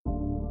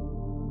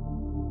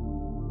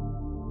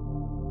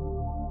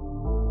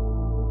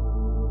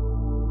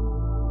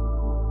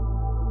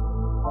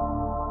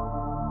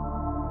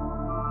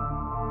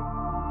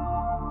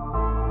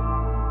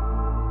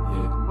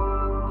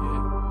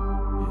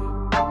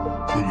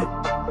Y'all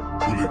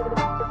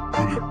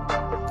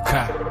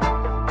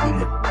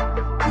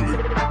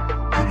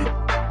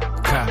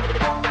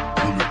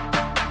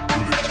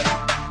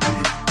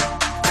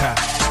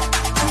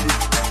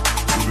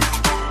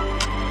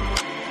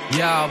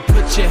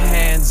put your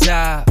hands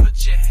out.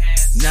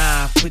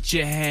 Nah, put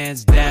your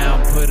hands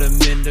down, put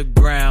them in the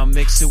ground,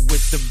 mix it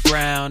with the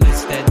brown,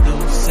 it's that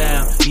new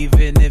sound,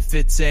 even if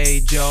it's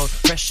age old,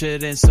 fresher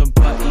than some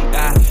putty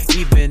eye,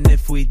 even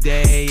if we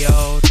day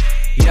old.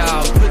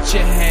 Y'all put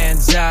your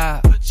hands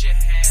out.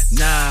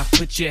 Nah,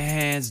 put your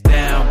hands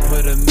down,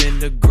 put them in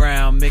the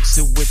ground, mix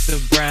it with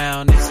the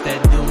brown, it's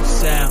that new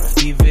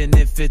sound, even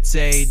if it's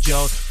age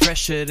old,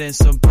 fresher than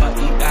some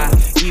putty eye,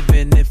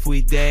 even if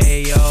we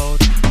day old.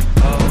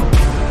 Oh.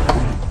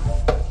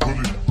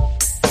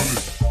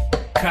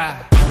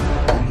 Ka.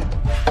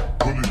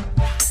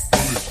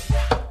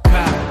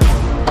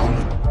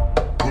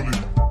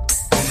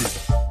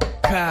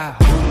 Ka.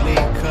 Huli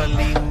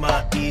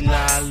Kalima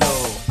Ilalo.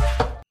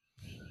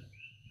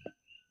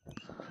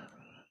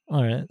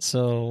 All right,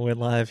 so we're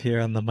live here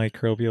on the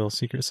Microbial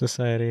Secret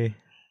Society,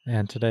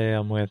 and today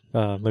I'm with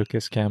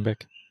Lucas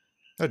Cambic.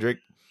 Hi, Drake.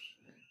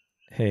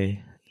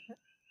 Hey.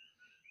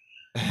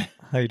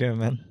 How you doing,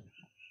 man?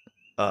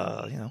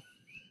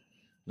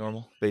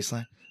 Normal,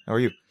 baseline. How are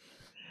you?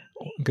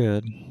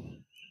 Good.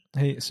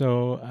 Hey,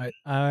 so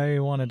I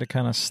wanted to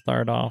kind of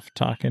start off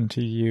talking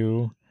to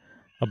you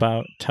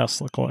about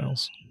Tesla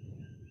coils.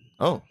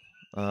 Oh,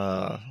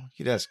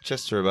 you'd ask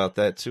Chester about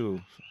that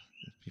too.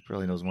 He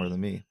probably knows more than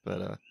me.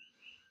 But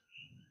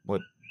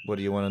what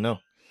do you want to know?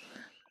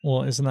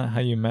 Well, isn't that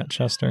how you met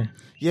Chester?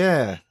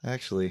 Yeah,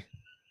 actually,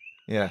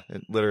 yeah,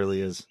 it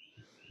literally is.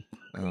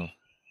 Oh,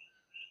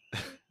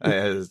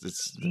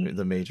 it's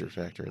the major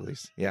factor, at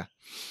least. Yeah.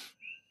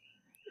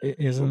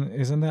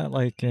 Isn't that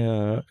like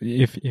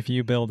if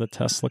you build a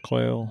Tesla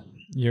coil,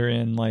 you're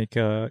in like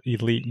a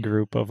elite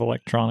group of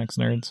electronics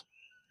nerds?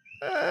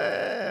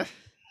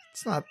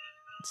 It's not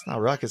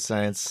rocket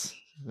science.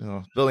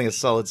 Building a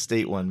solid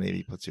state one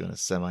maybe puts you in a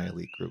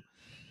semi-elite group,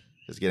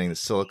 because getting the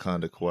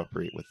silicon to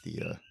cooperate with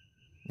the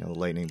the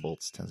lightning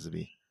bolts tends to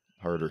be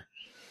harder.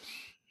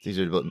 It's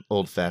easier to build an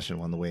old-fashioned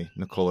one the way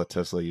Nikola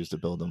Tesla used to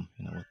build them,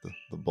 with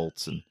the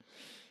bolts and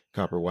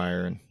copper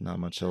wire and not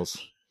much else.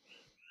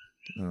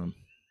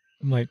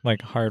 Like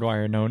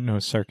hardwire, no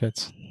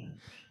circuits.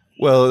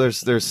 Well,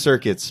 there's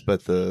circuits,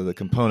 but the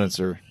components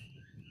are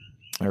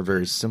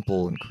very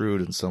simple and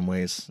crude in some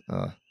ways.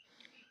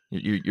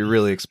 You're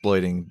really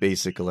exploiting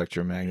basic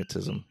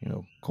electromagnetism.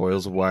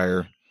 Coils of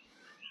wire,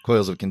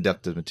 coils of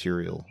conductive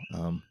material,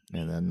 and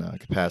then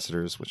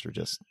capacitors, which are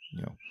just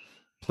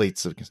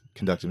plates of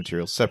conductive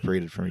material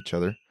separated from each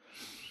other.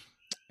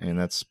 And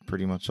that's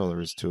pretty much all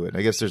there is to it.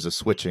 I guess there's a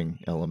switching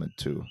element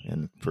too.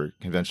 And for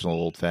conventional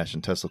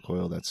old-fashioned Tesla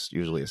coil, that's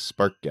usually a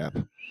spark gap.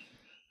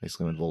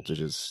 Basically, when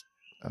voltages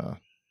are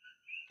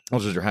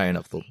high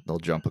enough, they'll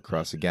jump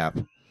across a gap,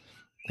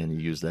 and you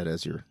use that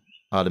as your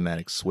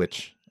automatic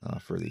switch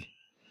for the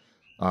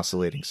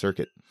oscillating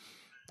circuit.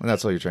 And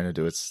that's all you're trying to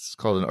do. It's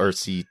called an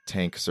RC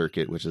tank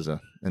circuit, which is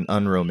an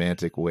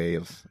unromantic way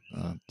of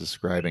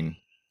describing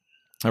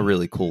a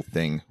really cool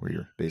thing where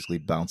you're basically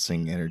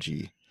bouncing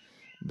energy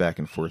back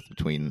and forth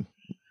between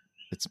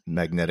its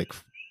magnetic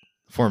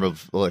form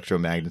of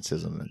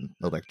electromagnetism and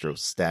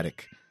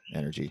electrostatic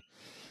energy.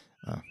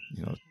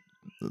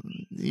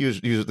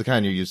 Usually the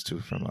kind you're used to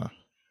from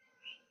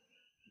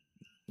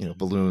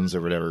balloons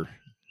or whatever,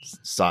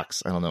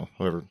 socks. I don't know,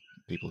 however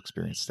people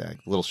experience static.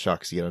 Little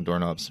shocks you get on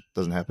doorknobs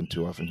doesn't happen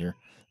too often here,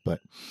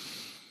 but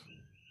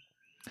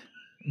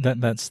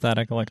that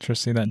static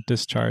electricity, that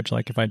discharge,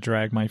 like if I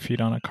drag my feet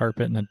on a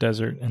carpet in a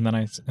desert and then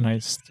I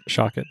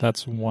shock it,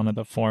 that's one of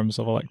the forms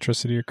of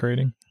electricity you're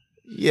creating.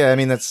 Yeah, I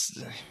mean that's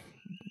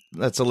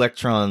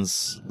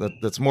electrons.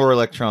 That's more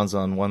electrons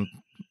on one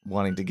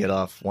wanting to get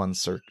off one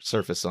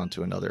surface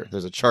onto another.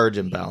 There's a charge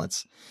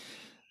imbalance.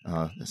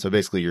 So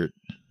basically,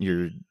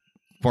 you're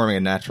forming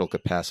a natural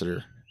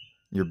capacitor.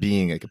 You're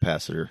being a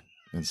capacitor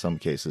in some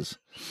cases.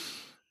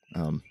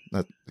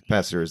 That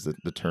capacitor is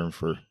the term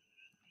for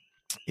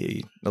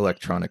a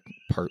electronic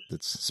part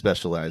that's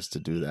specialized to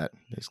do that.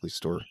 Basically,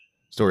 store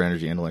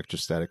energy in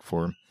electrostatic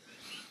form.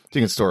 So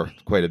you can store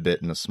quite a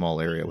bit in a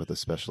small area with a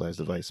specialized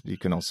device, but you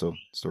can also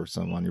store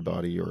some on your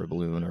body or a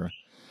balloon or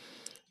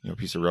a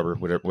piece of rubber,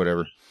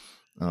 whatever.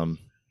 And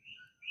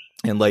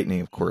lightning,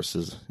 of course,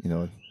 is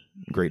a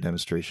great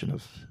demonstration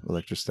of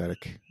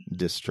electrostatic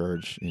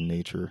discharge in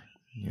nature.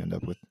 You end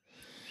up with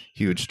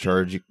huge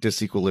charge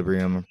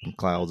disequilibrium from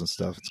clouds and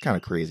stuff. It's kind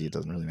of crazy. It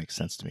doesn't really make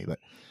sense to me, but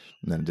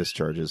and then it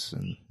discharges,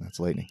 and that's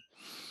lightning.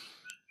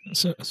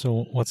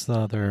 So what's the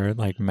other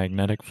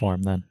magnetic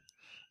form then?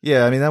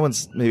 Yeah, I mean that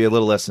one's maybe a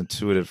little less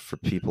intuitive for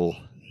people,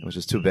 which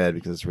is too bad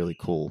because it's really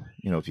cool.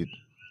 If you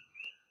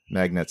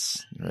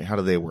magnets, right? How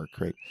do they work,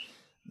 right?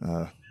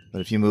 But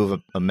if you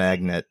move a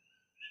magnet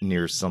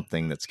near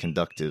something that's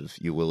conductive,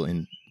 you will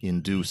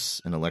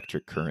induce an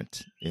electric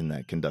current in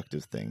that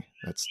conductive thing.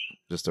 That's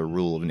just a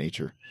rule of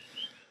nature.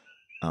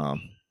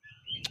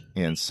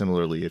 And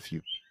similarly, if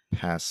you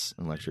pass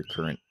an electric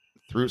current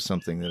through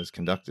something that is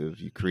conductive,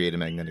 you create a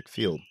magnetic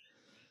field.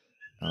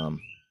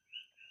 And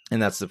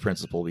that's the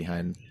principle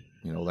behind,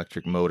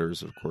 electric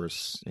motors, of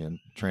course, and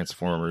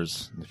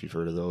transformers, if you've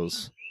heard of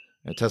those.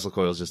 Tesla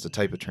coil is just a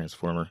type of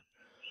transformer,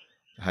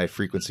 a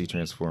high-frequency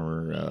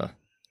transformer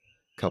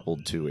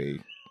coupled to a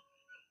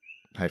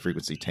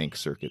high-frequency tank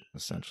circuit,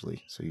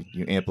 essentially. So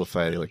you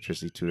amplify the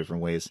electricity two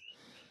different ways,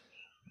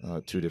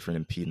 two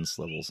different impedance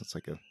levels. It's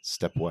like a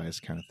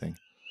stepwise kind of thing.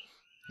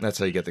 That's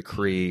how you get the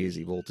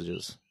crazy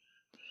voltages.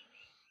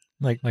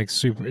 Like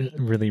super,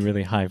 really,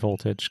 really high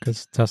voltage,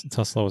 because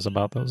Tesla was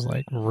about those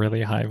like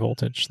really high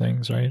voltage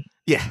things, right?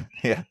 Yeah.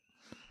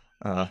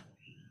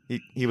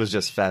 He was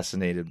just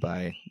fascinated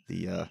by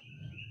the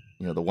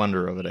the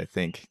wonder of it. I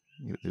think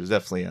he was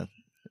definitely an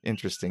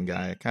interesting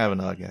guy, kind of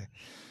an odd guy,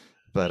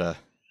 but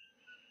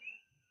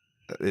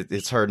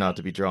it's hard not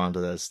to be drawn to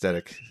the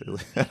aesthetic.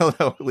 I don't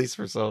know, at least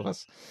for some of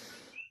us.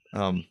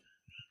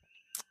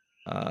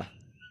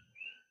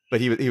 But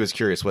he was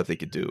curious what they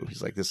could do.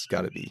 He's like, it's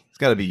got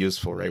to be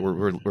useful, right?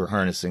 We're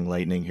harnessing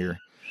lightning here.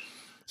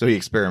 So he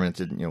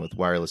experimented, with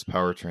wireless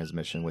power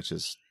transmission, which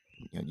is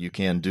you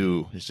can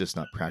do. It's just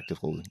not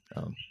practical.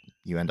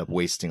 You end up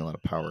wasting a lot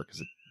of power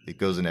because it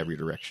goes in every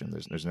direction.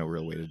 There's no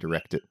real way to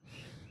direct it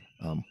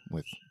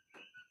with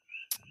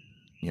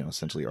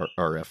essentially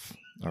RF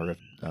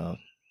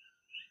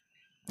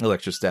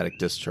electrostatic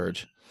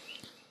discharge.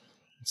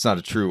 It's not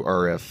a true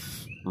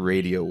RF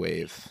radio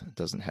wave. It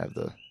doesn't have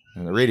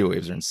and the radio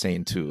waves are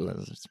insane too.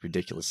 It's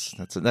ridiculous.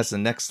 That's the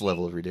next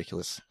level of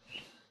ridiculous,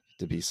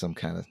 to be some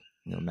kind of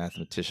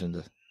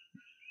mathematician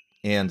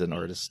and an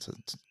artist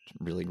to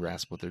really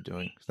grasp what they're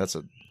doing. That's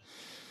a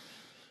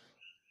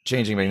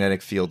changing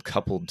magnetic field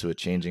coupled to a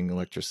changing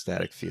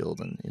electrostatic field,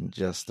 and in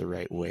just the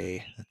right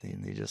way. That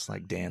they just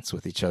like dance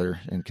with each other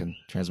and can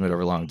transmit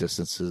over long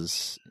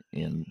distances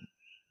in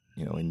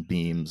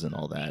beams and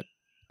all that.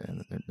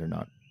 And they're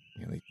not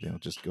they don't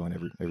just go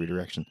in every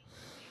direction.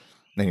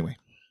 Anyway.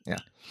 Yeah.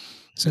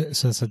 So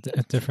it's a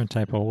different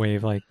type of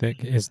wave, like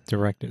that is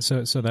directed.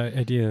 So the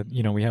idea,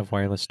 we have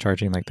wireless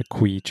charging, like the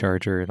Qi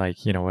charger, like,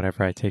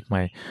 whatever. I take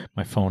my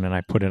phone and I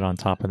put it on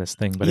top of this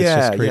thing, but it's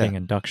just creating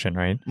induction,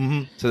 right?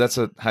 Mm-hmm. So that's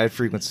a high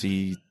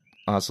frequency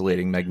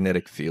oscillating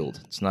magnetic field.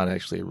 It's not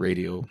actually a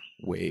radio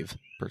wave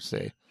per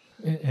se.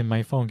 And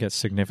my phone gets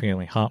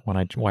significantly hot when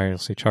I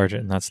wirelessly charge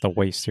it, and that's the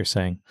waste you're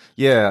saying.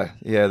 Yeah.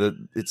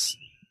 It's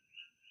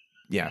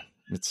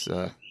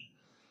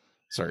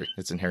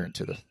inherent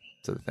to the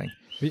thing.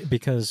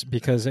 Because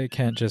it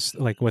can't just,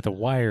 like with a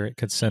wire, it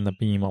could send the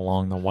beam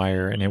along the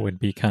wire and it would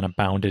be kind of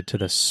bounded to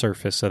the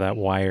surface of that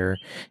wire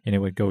and it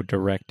would go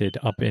directed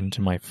up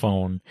into my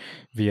phone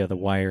via the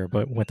wire.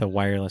 But with a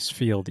wireless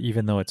field,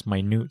 even though it's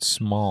minute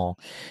small,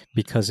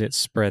 because it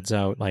spreads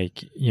out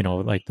like,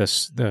 like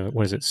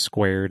what is it,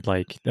 squared,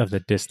 like of the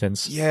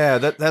distance. Yeah,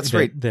 that's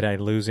right. That I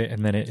lose it,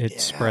 and then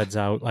it spreads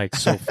out like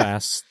so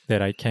fast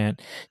that I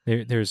can't,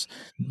 there's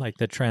like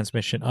the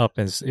transmission up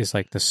is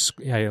like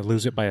I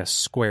lose it by a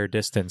square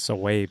distance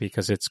away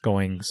because it's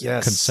going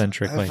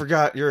concentrically. I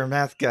forgot you're a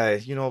math guy.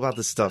 You know about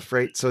this stuff,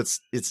 right? So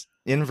it's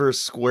inverse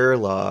square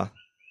law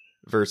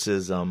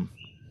versus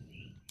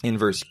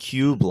inverse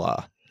cube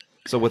law.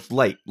 So with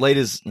light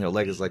is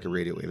light is like a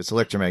radio wave. It's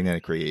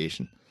electromagnetic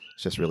radiation.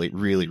 It's just really,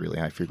 really, really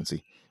high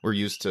frequency. We're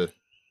used to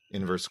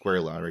inverse square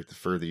law, right? The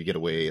further you get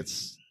away,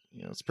 it's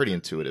it's pretty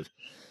intuitive.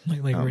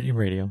 Like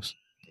radios.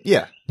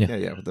 Yeah.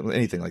 With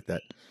anything like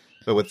that.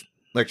 But with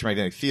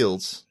electromagnetic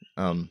fields,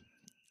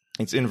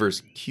 it's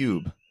inverse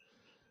cube,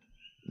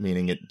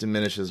 meaning it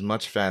diminishes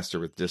much faster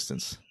with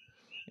distance.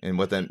 And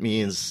what that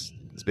means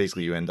is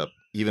basically you end up,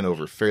 even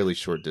over fairly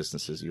short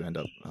distances, you end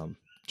up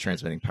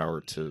transmitting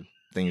power to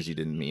things you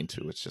didn't mean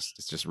to. It's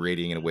just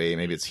radiating it away.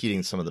 Maybe it's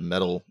heating some of the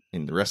metal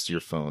in the rest of your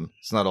phone.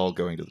 It's not all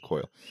going to the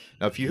coil.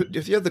 Now, if you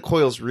have the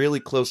coils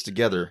really close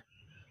together,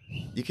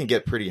 you can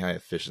get pretty high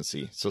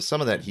efficiency. So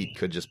some of that heat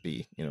could just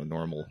be,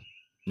 normal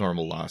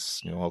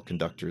loss. All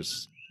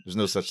conductors, there's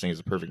no such thing as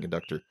a perfect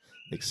conductor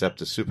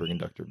except a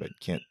superconductor, but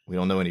we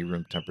don't know any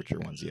room temperature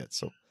ones yet,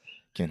 so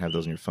can't have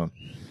those in your phone.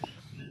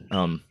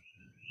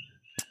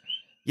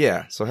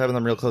 So having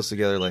them real close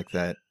together like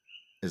that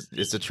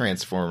it's a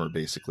transformer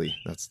basically.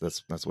 That's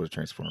what a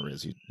transformer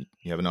is. You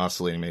have an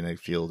oscillating magnetic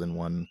field in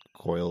one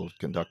coil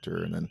conductor,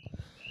 and then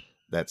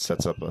that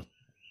sets up a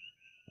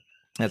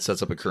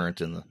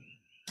current in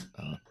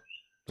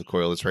the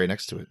coil that's right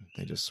next to it.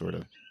 They just sort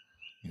of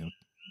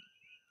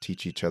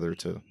teach each other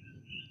to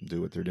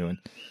do what they're doing.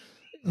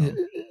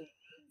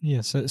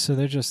 Yeah, so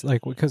they're just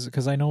like,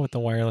 because I know with the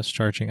wireless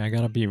charging, I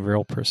gotta be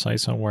real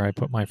precise on where I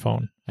put my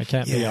phone. I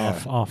can't be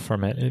off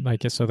from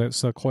it. So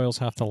the coils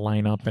have to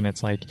line up, and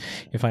it's like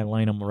if I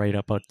line them right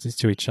up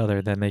to each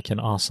other, then they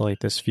can oscillate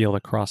this field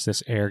across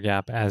this air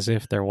gap as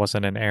if there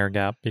wasn't an air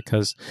gap,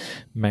 because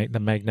the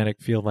magnetic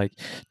field, like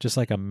just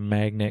like a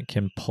magnet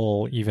can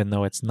pull, even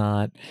though it's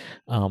not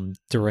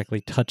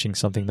directly touching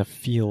something, the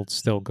field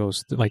still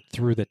goes like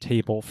through the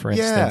table. For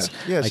instance,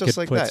 I could just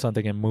like put that.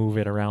 something and move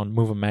it around,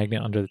 move a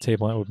magnet under the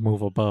table, and it would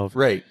move above.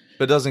 Right.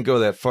 But it doesn't go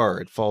that far.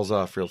 It falls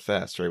off real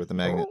fast, right, with the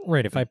magnet.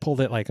 Right. If I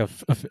pulled it like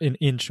an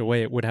inch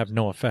away, it would have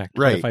no effect.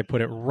 Right. But if I put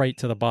it right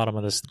to the bottom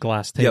of this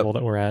glass table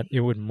that we're at,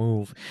 it would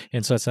move.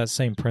 And so it's that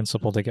same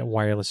principle to get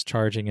wireless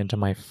charging into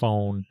my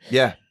phone.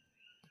 Yeah,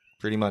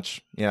 pretty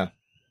much. Yeah.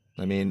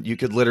 I mean, you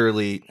could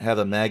literally have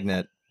a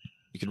magnet.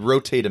 You could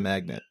rotate a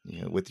magnet,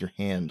 with your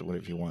hand,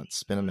 whatever you want.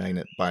 Spin a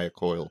magnet by a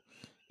coil,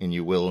 and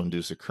you will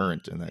induce a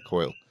current in that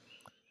coil.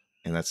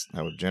 And that's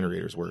how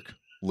generators work.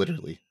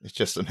 Literally, it's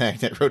just a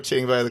magnet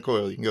rotating by the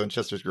coil. You can go in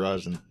Chester's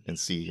garage and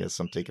see he has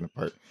some taken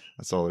apart.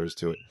 That's all there is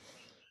to it.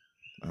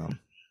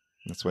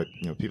 That's why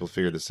people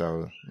figured this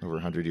out over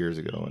 100 years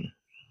ago, and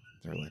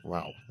they're like,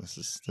 "Wow, this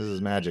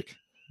is magic."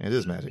 And it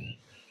is magic.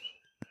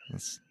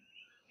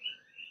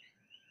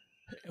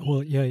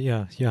 Well,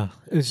 yeah.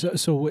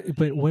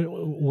 But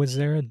what was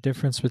there a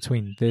difference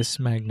between this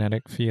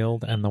magnetic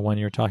field and the one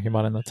you're talking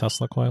about in the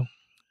Tesla coil?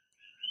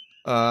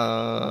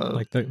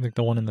 Like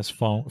the one in this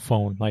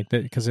phone, like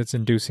because it's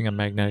inducing a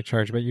magnetic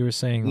charge. But you were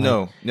saying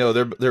no,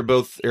 they're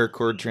both air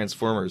core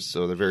transformers,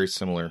 so they're very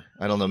similar.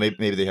 I don't know,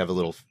 maybe they have a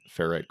little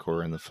ferrite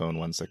core in the phone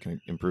ones that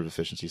can improve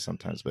efficiency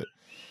sometimes, but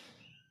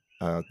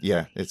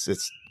yeah,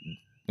 it's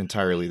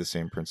entirely the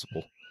same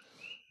principle.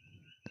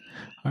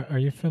 Are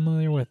you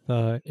familiar with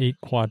the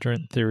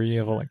 8-quadrant theory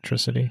of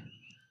electricity?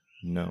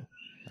 No,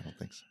 I don't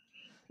think so.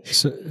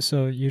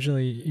 So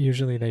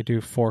usually they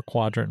do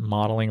 4-quadrant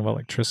modeling of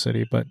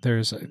electricity, but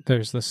there's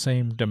the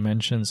same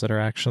dimensions that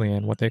are actually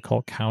in what they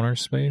call counter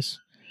space,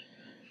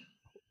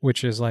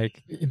 which is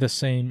like the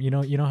same. You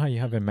know how you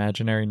have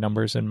imaginary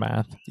numbers in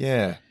math?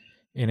 Yeah.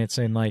 And it's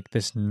in like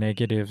this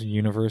negative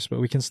universe, but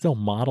we can still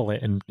model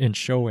it and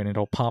show it, and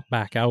it'll pop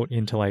back out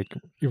into like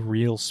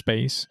real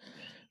space,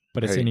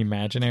 but it's in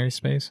imaginary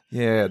space.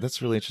 Yeah,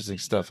 that's really interesting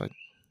stuff. I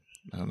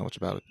don't know much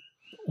about it.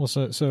 Well,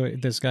 so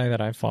this guy that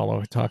I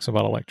follow talks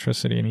about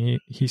electricity, and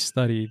he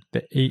studied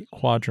the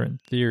 8-quadrant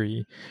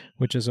theory,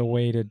 which is a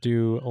way to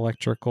do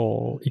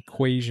electrical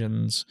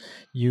equations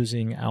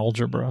using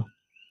algebra.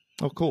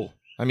 Oh, cool.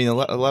 I mean, a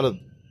lot of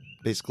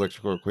basic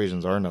electrical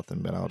equations are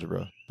nothing but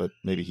algebra, but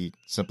maybe he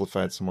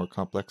simplified some more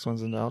complex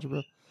ones into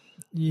algebra.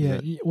 Yeah,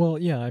 well,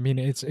 yeah. I mean,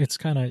 it's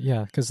kind of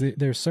because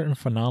there's certain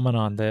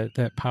phenomenon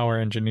that power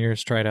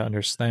engineers try to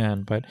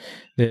understand, but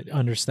that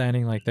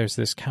understanding like there's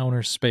this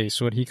counter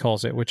space, what he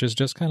calls it, which is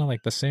just kind of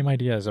like the same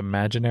idea as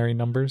imaginary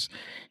numbers.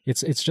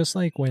 It's just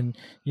like when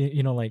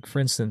like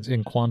for instance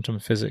in quantum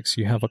physics,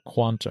 you have a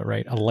quanta,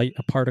 right?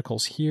 A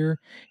particle's here,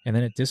 and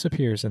then it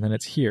disappears, and then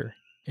it's here.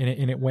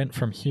 And it went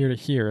from here to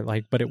here,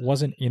 like, but it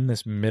wasn't in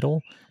this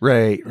middle.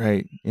 Right, yeah.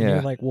 And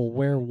you're like, well,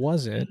 where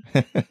was it?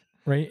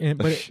 Right,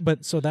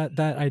 but so that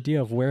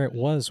idea of where it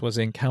was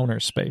in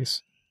counter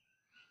space.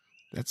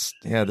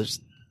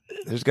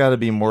 There's got to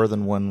be more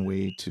than one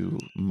way to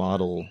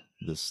model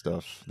this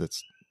stuff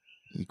that's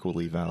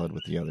equally valid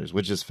with the others,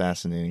 which is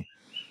fascinating.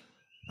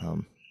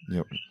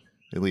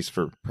 At least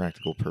for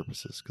practical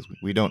purposes, because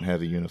we don't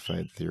have a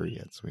unified theory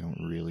yet, so we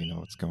don't really know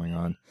what's going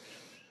on.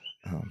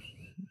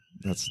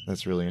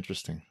 That's really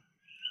interesting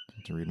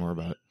to read more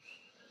about it.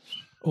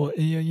 Well,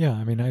 yeah.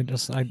 I mean,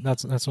 that's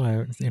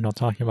why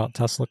talking about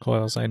Tesla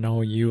coils. I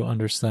know you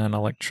understand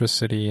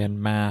electricity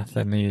and math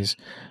and these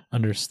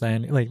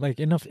understand like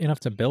enough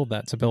to build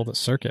a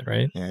circuit,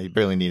 right? Yeah, you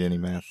barely need any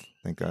math,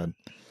 thank God.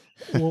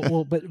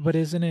 well, but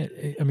isn't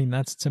it? I mean,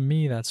 that's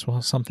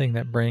something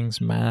that brings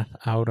math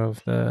out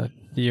of the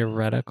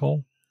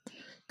theoretical.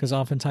 Because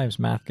oftentimes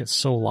math gets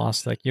so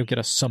lost, like you'll get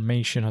a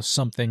summation of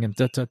something and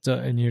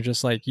and you're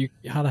just like,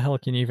 how the hell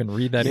can you even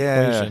read that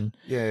equation?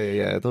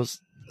 Yeah.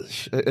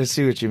 I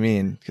see what you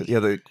mean.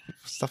 The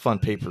stuff on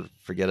paper,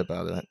 forget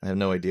about it. I have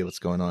no idea what's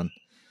going on.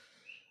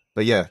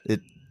 But yeah,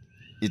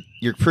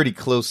 you're pretty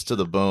close to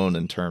the bone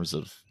in terms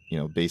of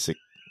basic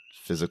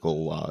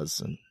physical laws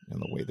and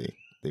the way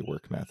they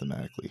work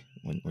mathematically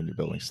when you're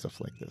building stuff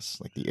like this,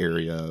 like the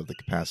area of the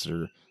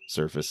capacitor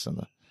surface and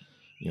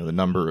the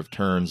number of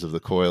turns of the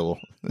coil.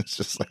 It's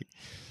just like,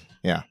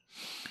 yeah.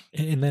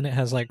 And then it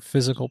has like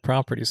physical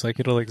properties, like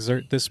it'll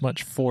exert this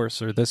much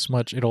force or this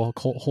much, it'll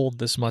hold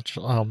this much,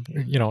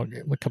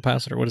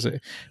 capacitor. What is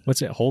it?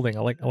 What's it holding?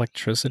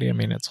 Electricity. I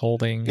mean, it's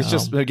holding. It's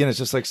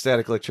just like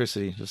static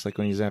electricity, just like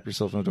when you zap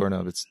yourself on a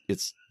doorknob.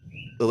 It's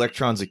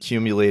electrons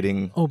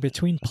accumulating. Oh,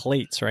 between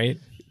plates, right?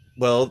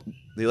 Well,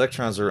 the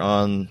electrons are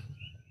on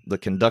the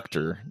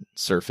conductor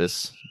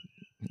surface.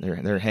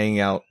 They're hanging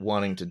out,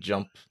 wanting to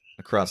jump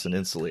across an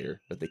insulator,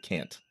 but they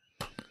can't.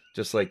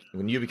 Just like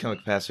when you become a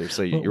capacitor,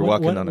 so you're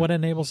walking on. What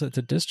enables it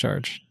to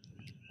discharge?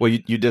 Well,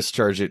 you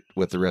discharge it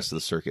with the rest of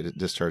the circuit. It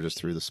discharges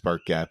through the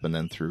spark gap and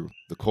then through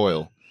the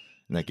coil,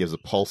 and that gives a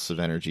pulse of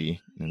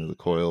energy into the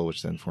coil,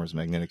 which then forms a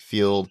magnetic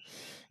field,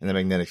 and the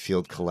magnetic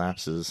field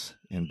collapses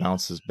and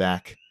bounces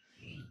back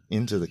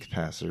into the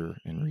capacitor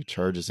and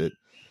recharges it.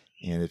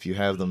 And if you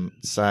have them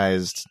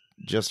sized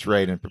just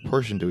right in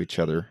proportion to each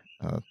other,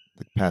 the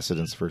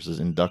capacitance versus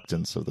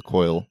inductance of the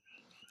coil,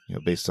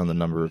 based on the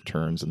number of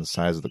turns and the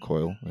size of the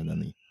coil, and then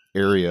the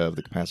area of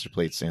the capacitor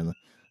plates and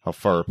how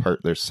far apart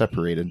they're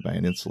separated by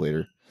an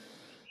insulator.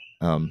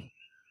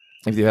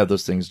 if you have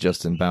those things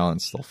just in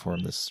balance, they'll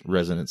form this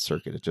resonant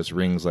circuit. It just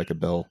rings like a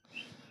bell.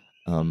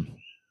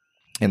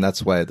 And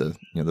that's why the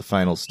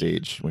final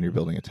stage when you're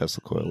building a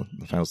Tesla coil,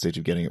 the final stage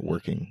of getting it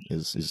working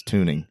is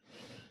tuning.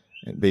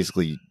 And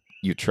basically,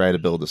 you try to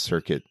build a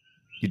circuit.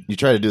 You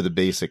try to do the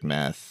basic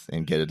math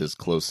and get it as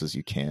close as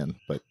you can,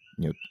 but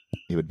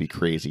it would be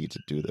crazy to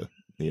do the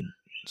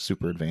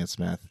super advanced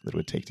math that it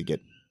would take to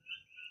get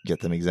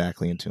them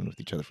exactly in tune with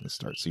each other from the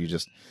start. So you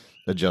just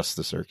adjust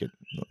the circuit.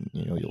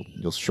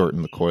 You'll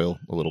shorten the coil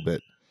a little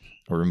bit,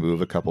 or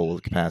remove a couple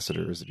of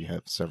capacitors if you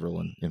have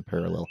several in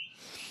parallel,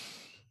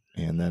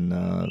 and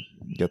then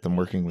get them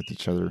working with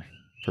each other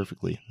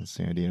perfectly. That's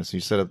the idea. So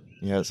you set up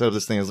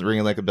this thing as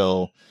ringing like a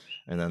bell,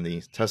 and then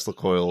the Tesla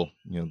coil,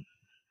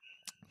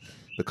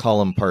 the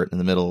column part in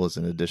the middle is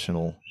an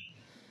additional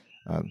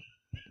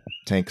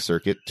tank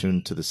circuit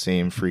tuned to the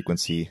same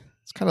frequency.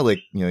 It's kind of like,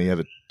 you have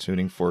a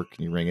tuning fork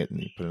and you ring it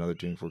and you put another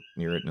tuning fork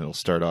near it and it'll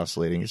start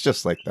oscillating. It's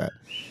just like that.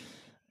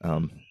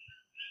 And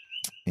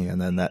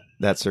then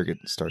that circuit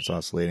starts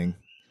oscillating,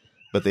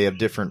 but they have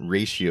different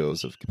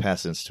ratios of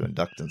capacitance to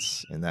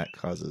inductance, and that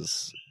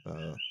causes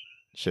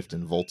shift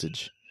in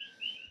voltage.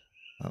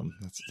 I'm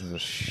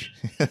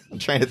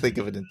trying to think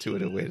of an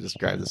intuitive way to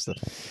describe this stuff.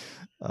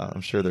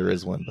 I'm sure there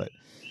is one, but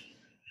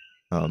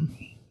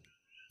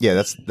yeah,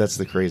 that's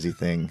the crazy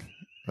thing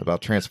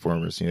about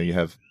transformers. You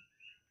have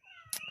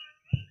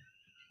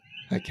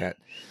hi cat.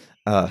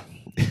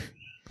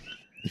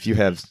 If you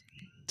have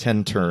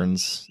 10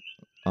 turns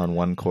on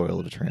one coil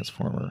of a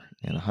transformer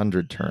and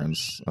 100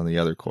 turns on the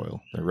other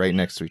coil, they're right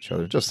next to each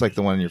other, just like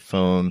the one on your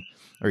phone,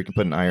 or you can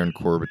put an iron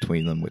core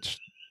between them, which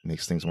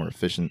makes things more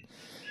efficient.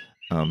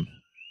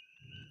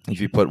 If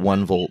you put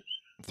 1 volt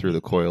through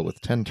the coil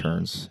with 10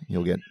 turns,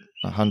 you'll get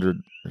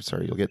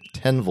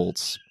 10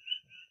 volts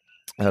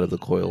out of the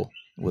coil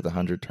with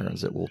 100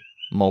 turns. It will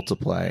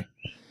multiply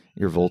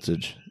your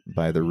voltage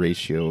by the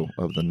ratio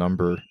of the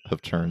number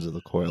of turns of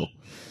the coil,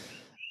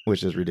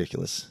 which is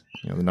ridiculous.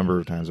 The number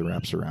of times it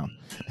wraps around.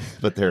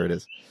 But there it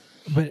is.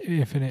 But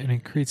if it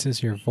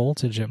increases your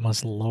voltage, it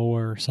must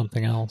lower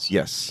something else.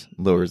 Yes,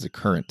 lowers the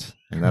current.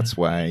 And that's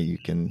why you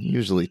can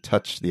usually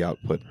touch the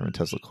output from a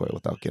Tesla coil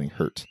without getting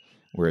hurt.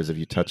 Whereas if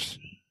you touch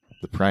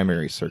the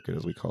primary circuit,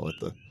 as we call it,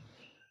 the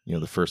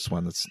first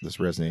one that's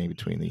resonating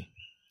between the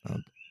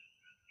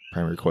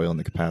primary coil and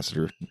the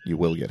capacitor, you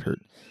will get hurt.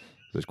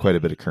 There's quite a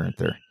bit of current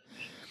there.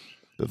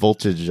 The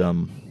voltage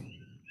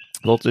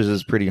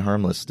is pretty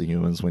harmless to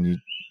humans. When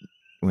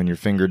your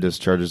finger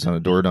discharges on a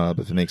doorknob,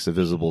 if it makes a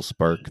visible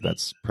spark,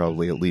 that's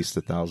probably at least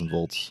 1,000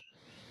 volts,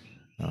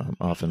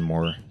 often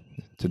more,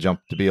 to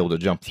be able to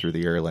jump through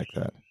the air like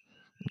that.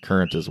 And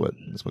current is what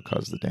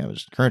causes the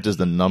damage. Current is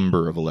the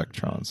number of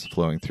electrons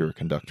flowing through a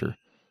conductor.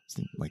 It's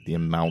like the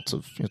amount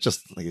of,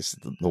 just like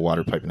the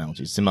water pipe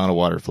analogy. It's the amount of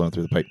water flowing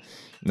through the pipe.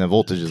 And the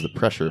voltage is the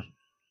pressure.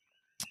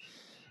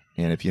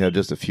 And if you have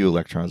just a few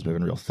electrons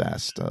moving real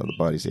fast, the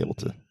body's able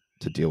to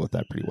deal with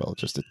that pretty well.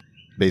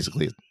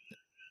 Basically, the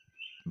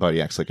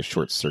body acts like a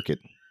short circuit,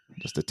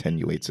 just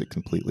attenuates it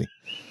completely.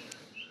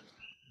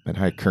 At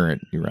high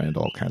current, you run into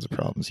all kinds of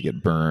problems. You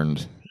get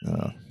burned.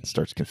 It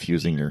starts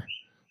confusing the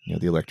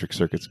electric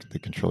circuits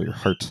that control your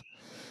heart,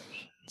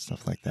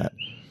 stuff like that.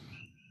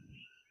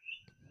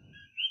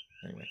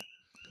 Anyway.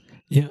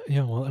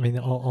 Yeah. Well, I mean,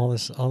 all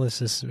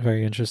this is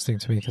very interesting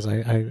to me because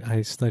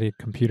I studied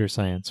computer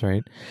science,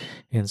 right?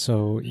 And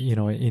so,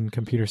 in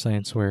computer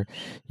science where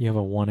you have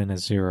a 1 and a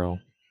 0,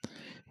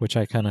 which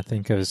I kind of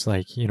think of as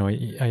like,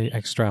 I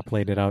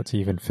extrapolate it out to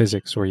even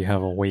physics where you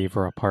have a wave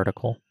or a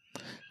particle.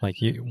 Like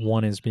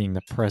 1 is being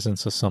the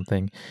presence of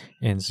something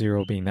and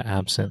 0 being the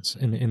absence.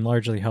 And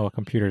largely how a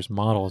computer's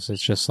models,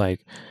 it's just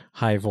like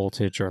high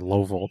voltage or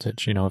low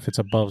voltage. If it's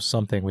above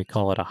something, we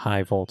call it a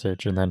high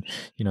voltage. And then,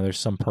 there's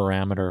some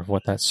parameter of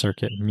what that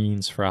circuit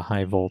means for a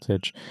high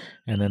voltage.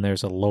 And then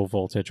there's a low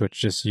voltage,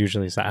 which just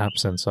usually is the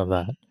absence of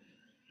that.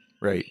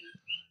 Right.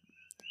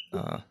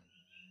 How's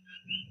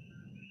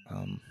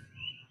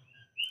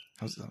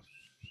that?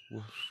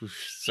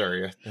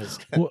 Sorry.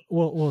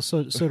 Well.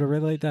 So to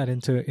relate that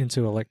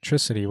into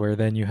electricity, where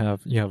then you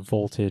have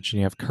voltage and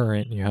you have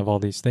current and you have all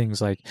these things,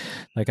 like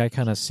I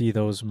kind of see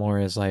those more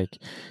as like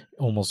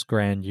almost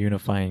grand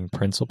unifying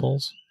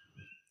principles.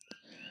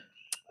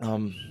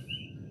 What's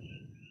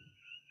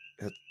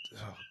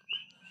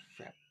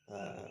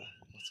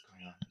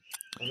going on?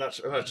 I'm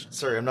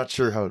not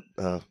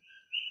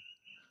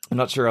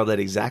sure how that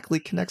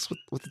exactly connects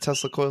with the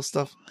Tesla coil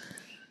stuff.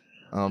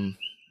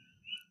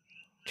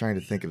 Trying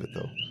to think of it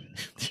though.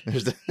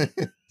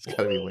 It's got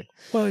to be a way.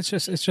 Well, it's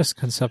just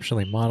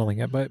conceptually modeling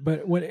it. But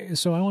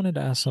so I wanted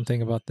to ask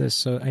something about this.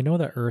 So I know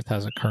that Earth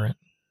has a current.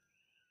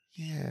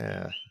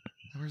 Yeah.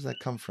 Where does that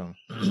come from?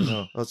 I don't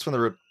know. Oh, it's from the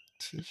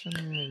rotation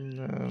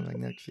and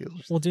magnetic field.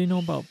 Well, do you know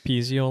about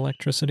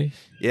piezoelectricity?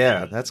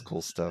 Yeah, that's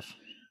cool stuff.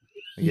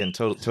 Again,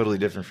 totally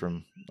different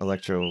from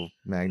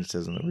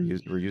electromagnetism that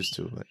we're used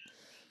to. But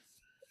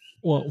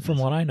well, from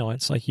what I know,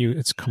 it's like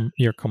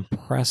you're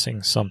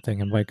compressing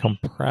something, and by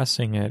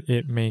compressing it,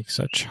 it makes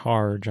a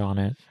charge on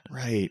it.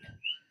 Right.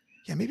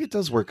 Yeah, maybe it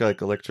does work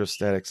like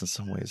electrostatics in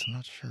some ways. I'm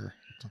not sure.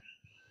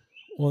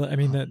 Well, I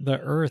mean, the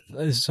Earth.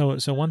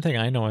 So one thing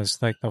I know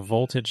is like the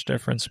voltage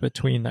difference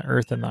between the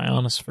Earth and the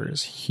ionosphere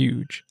is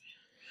huge.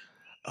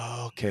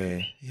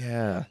 Okay,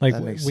 yeah, Like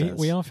that makes we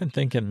sense. often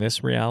think in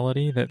this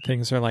reality that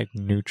things are like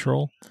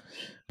neutral,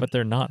 but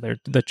they're not. They're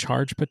the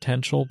charge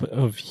potential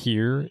of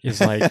here is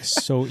like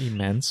so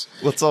immense.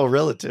 Well, it's all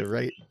relative,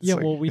 right? It's Yeah,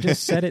 like... well, we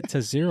just set it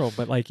to zero,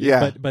 but like,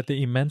 Yeah. but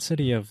the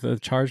immensity of the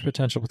charge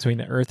potential between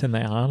the Earth and the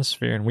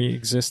ionosphere, and we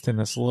exist in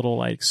this little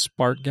like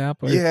spark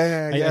gap. Or,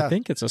 I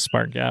think it's a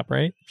spark gap,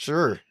 right?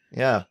 Sure.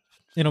 Yeah.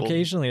 And Well,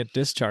 occasionally it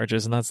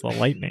discharges, and that's the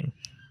lightning.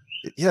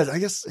 yeah, I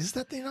guess, is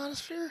that the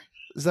ionosphere?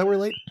 Is that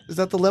where is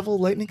that the level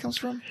lightning comes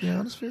from? The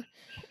ionosphere?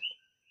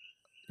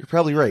 You're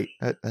probably right.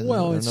 I have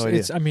no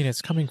idea. I mean,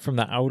 it's coming from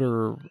the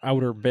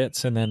outer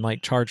bits, and then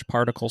like charged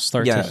particles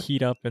start Yeah. to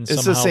heat up, and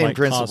It's somehow the same like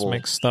principle.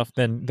 cosmic stuff.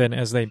 Then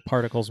as they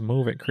particles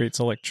move, it creates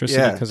electricity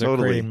Yeah, because totally.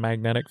 they're creating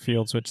magnetic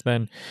fields, which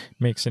then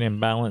makes an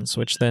imbalance,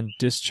 which then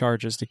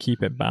discharges to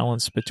keep it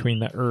balanced between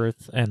the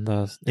Earth and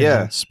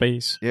the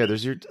space. Yeah,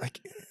 there's I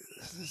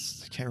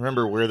can't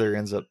remember where there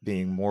ends up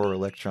being more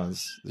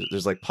electrons.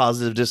 There's like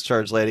positive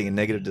discharge lighting and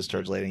negative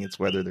discharge lighting. It's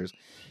whether there's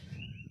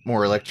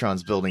more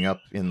electrons building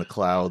up in the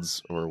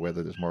clouds or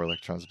whether there's more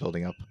electrons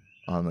building up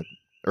on the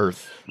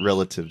Earth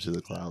relative to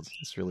the clouds.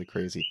 It's really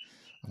crazy.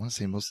 I want to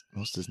say most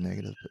is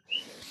negative,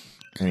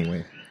 but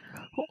anyway.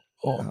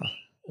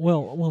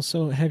 Well.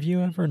 So, have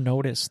you ever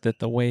noticed that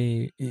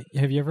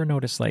have you ever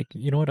noticed, like,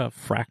 you know what a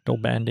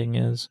fractal banding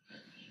is,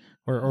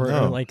 or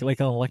No. like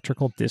an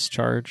electrical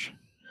discharge,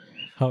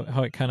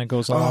 how it kind of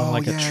goes along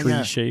like a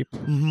tree shape.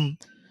 Mm-hmm.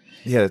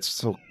 Yeah, it's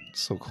so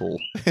cool.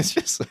 It's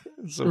just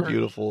so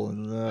beautiful,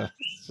 and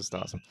it's just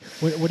awesome.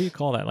 What do you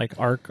call that? Like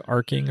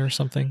arcing or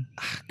something?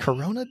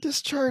 Corona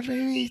discharge,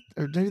 maybe,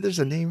 or maybe there's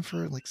a name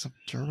for it, like some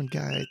German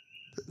guy.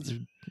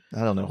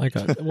 I don't know.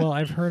 Well,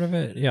 I've heard of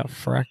it. Yeah,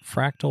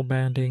 fractal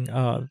banding.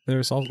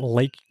 There's also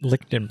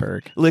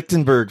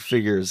Lichtenberg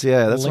figures.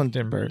 Yeah, that's when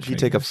Lichtenberg if you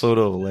take a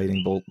photo of a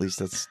lightning bolt, at least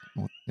that's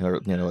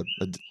an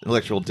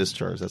electrical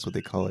discharge. That's what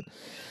they call it.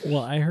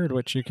 Well, I heard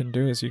what you can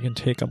do is you can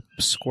take a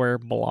square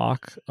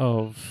block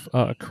of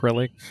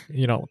acrylic,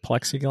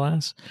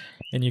 plexiglass,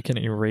 and you can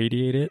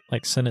irradiate it,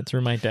 like send it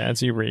through my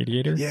dad's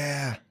irradiator.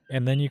 Yeah.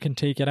 And then you can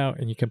take it out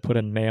and you can put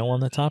a nail on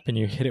the top and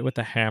you hit it with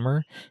a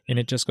hammer and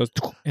it just goes,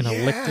 and a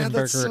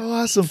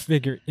Lichtenberger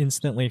figure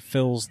instantly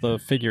fills the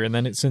figure. And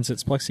then since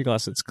it's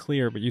plexiglass, it's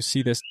clear, but you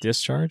see this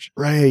discharge.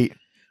 Right.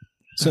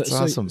 That's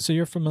awesome. So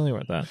you're familiar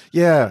with that?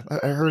 Yeah,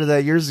 I heard of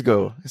that years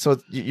ago. So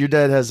your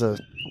dad has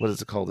what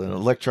is it called? An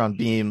electron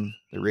beam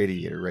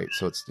irradiator, right?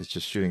 So it's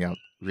just shooting out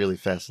really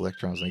fast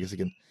electrons. And I guess it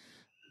can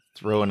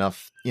throw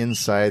enough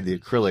inside the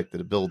acrylic that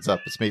it builds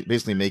up. It's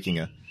basically making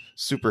a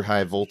super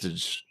high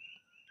voltage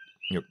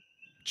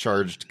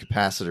charged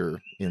capacitor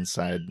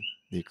inside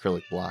the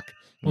acrylic block.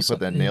 When you put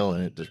that nail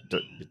in it,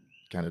 it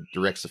kind of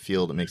directs the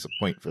field. It makes a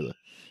point for the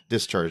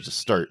discharge to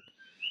start,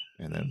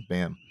 and then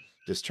bam,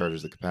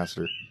 discharges the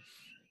capacitor.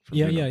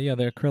 Yeah.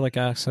 The acrylic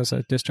acts as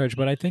a discharge,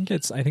 but I think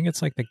it's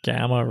like the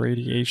gamma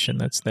radiation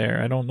that's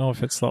there. I don't know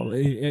if it's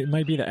it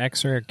might be the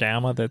X-ray or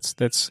gamma that's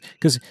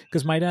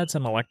because my dad's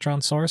an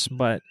electron source,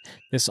 but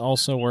this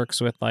also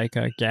works with like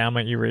a gamma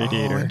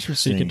irradiator. Oh,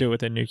 interesting. So you can do it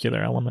with a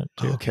nuclear element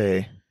too.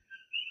 Okay.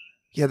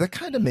 Yeah, that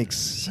kind of makes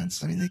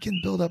sense. I mean, they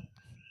can build up.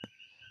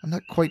 I'm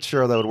not quite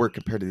sure how that would work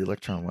compared to the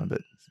electron one,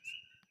 but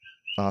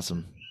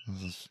awesome.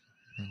 This is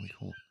really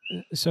cool.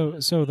 So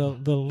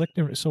the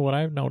Lichtenberg. So what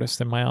I've noticed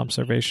in my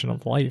observation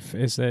of life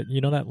is that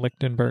that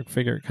Lichtenberg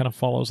figure kind of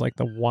follows like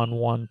the 1,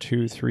 1,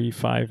 2, 3,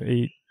 5,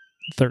 8,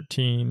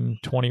 13,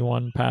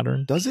 21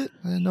 pattern. Does it?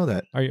 I didn't know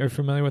that. Are you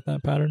familiar with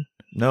that pattern?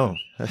 No.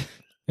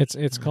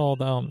 It's called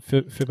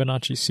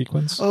Fibonacci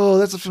sequence. Oh,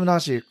 that's a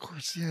Fibonacci, of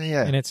course.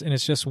 Yeah. And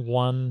it's just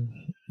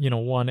one,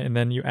 and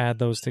then you add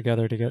those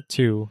together to get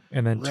 2,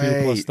 and then 2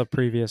 plus the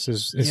previous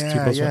is 2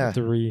 plus 1,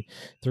 3.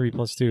 3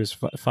 plus 2 is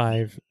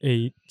 5,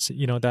 8.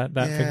 That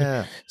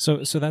figure.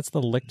 So that's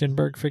the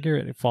Lichtenberg figure.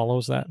 It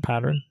follows that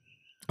pattern.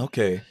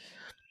 Okay.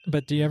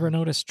 But do you ever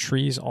notice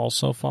trees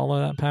also follow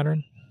that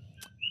pattern?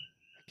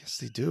 I guess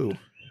they do.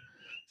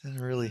 I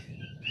didn't really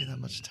pay that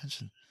much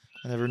attention.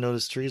 I never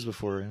noticed trees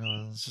before.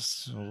 It's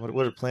just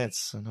what are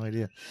plants? I have no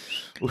idea.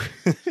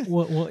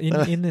 well,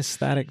 in this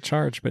static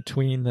charge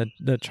between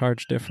the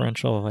charge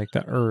differential, like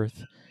the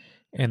Earth,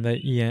 and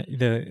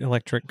the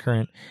electric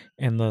current,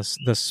 and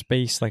the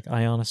space, like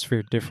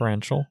ionosphere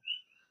differential,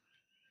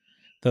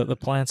 the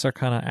plants are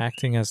kind of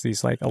acting as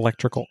these like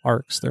electrical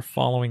arcs. They're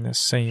following the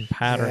same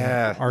pattern,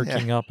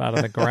 arcing up out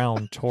of the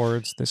ground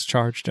towards this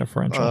charge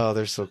differential. Oh,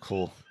 they're so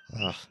cool.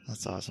 Oh,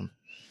 that's awesome.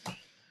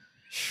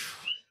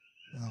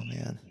 Oh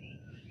man.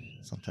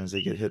 Sometimes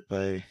they get hit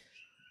by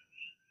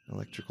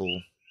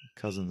electrical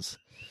cousins.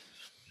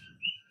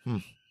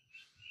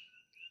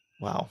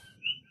 Wow.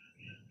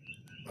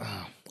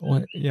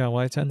 Well, yeah.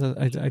 Well, I tend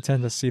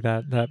to see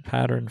that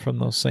pattern from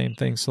those same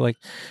things. So like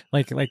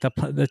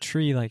the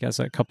tree, like as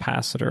a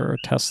capacitor or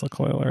a Tesla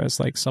coil, or as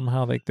like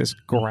somehow like this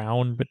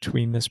ground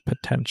between this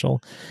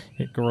potential,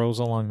 it grows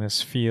along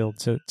this field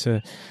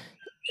to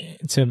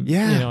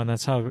and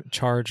that's how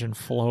charge and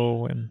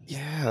flow and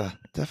yeah,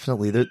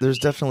 definitely. There's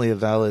definitely a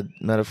valid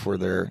metaphor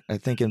there. I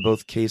think in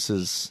both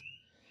cases,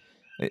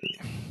 you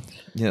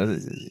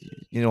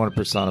don't want to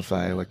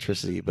personify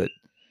electricity, but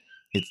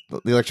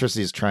the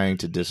electricity is trying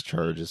to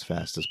discharge as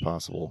fast as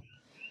possible.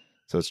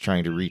 So it's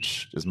trying to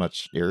reach as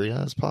much area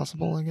as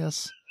possible, I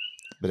guess.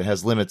 But it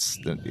has limits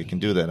that it can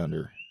do that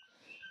under,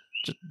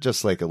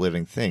 just like a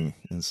living thing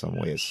in some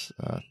ways.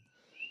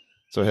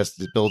 So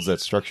it builds that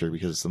structure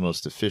because it's the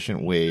most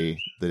efficient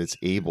way that it's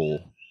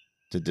able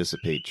to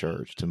dissipate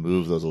charge, to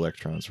move those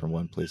electrons from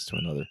one place to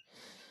another.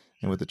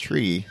 And with the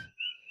tree,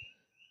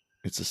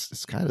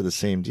 it's kind of the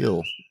same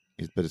deal,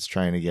 but it's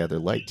trying to gather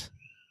light.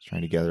 It's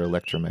trying to gather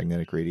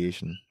electromagnetic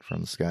radiation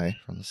from the sky,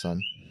 from the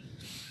sun,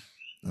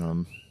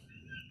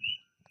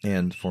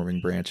 and forming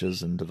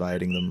branches and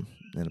dividing them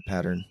in a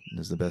pattern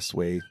is the best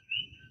way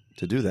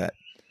to do that.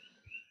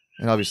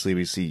 And obviously,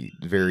 we see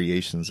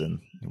variations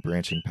in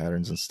branching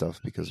patterns and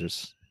stuff because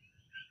there's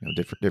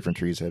different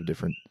trees have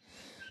different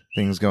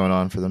things going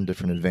on for them,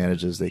 different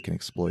advantages they can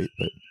exploit.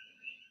 But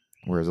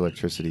whereas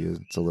electricity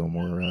it's a little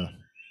more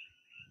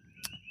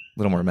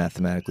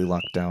mathematically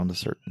locked down to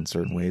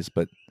certain ways,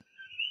 but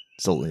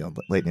still,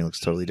 lightning looks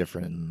totally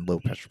different in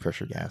low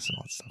pressure gas and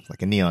all that stuff.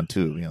 Like a neon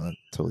tube, a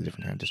totally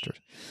different kind of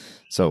discharge.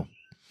 So,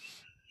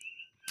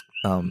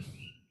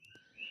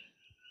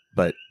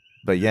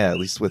 but yeah, at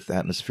least with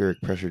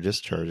atmospheric pressure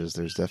discharges,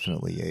 there's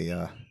definitely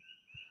a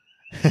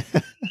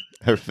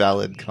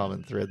valid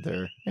common thread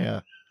there.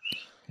 Yeah,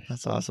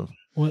 that's awesome.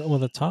 Well,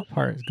 the top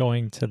part is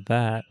going to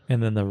that,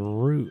 and then the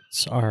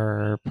roots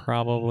are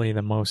probably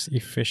the most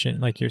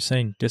efficient. Like you're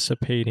saying,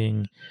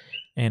 dissipating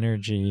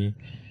energy.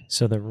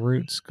 So the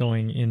roots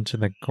going into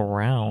the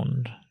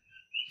ground,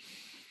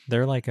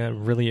 they're like a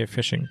really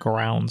efficient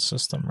ground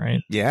system,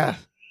 right? Yeah.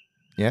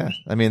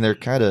 I mean, they're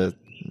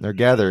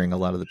gathering a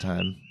lot of the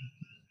time.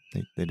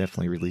 They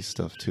definitely release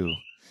stuff too.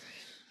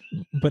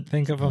 But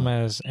think of them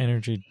as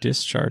energy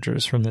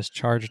dischargers from this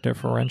charge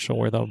differential,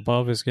 where the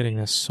above is getting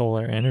this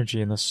solar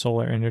energy, and the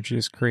solar energy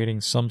is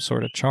creating some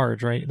sort of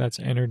charge, right? That's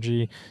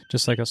energy,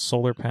 just like a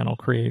solar panel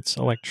creates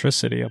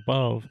electricity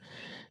above.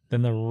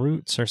 Then the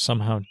roots are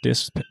somehow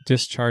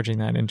discharging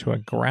that into a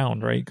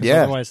ground, right? Because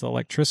otherwise the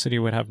electricity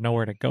would have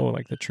nowhere to go.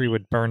 Like the tree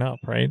would burn up,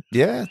 right?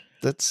 Yeah,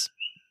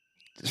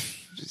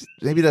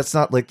 maybe that's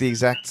not like the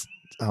exact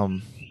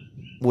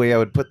way I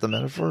would put the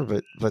metaphor,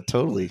 but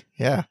totally,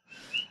 yeah.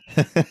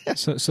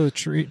 So the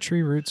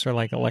tree roots are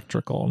like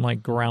electrical and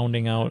like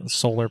grounding out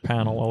solar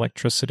panel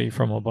electricity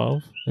from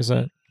above. Is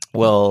that?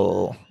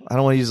 Well, I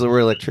don't want to use the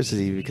word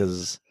electricity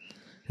because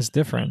it's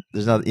different.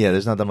 There's not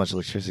that much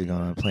electricity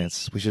going on in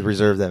plants. We should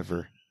reserve that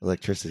for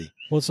electricity.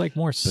 Well, it's like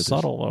more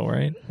subtle though,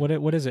 right?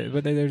 What is it?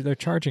 But they're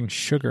charging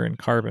sugar and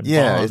carbon.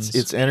 Yeah, bonds.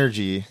 it's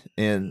energy,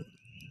 and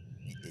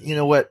you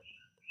know what?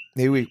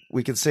 Maybe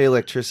we could say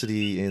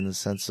electricity in the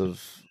sense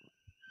of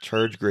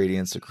charge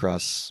gradients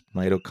across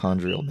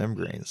mitochondrial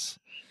membranes.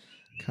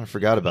 Kind of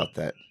forgot about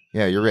that.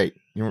 Yeah, you're right.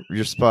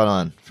 You're spot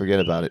on. Forget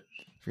about it.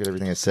 Forget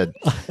everything I said.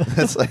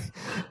 That's like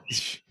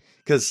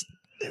because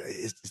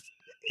it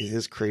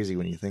is crazy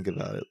when you think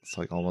about it. It's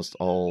like almost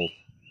all.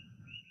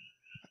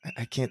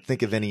 I can't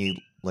think of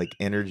any like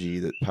energy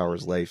that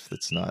powers life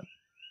that's not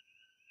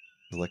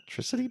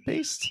electricity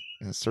based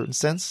in a certain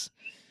sense.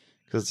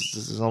 Because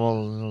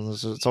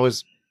it's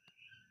always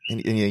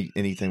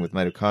anything with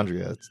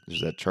mitochondria.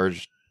 There's that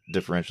charge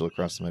differential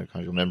across the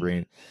mitochondrial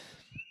membrane.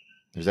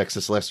 There's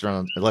excess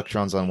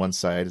electrons on one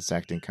side. It's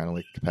acting kind of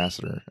like a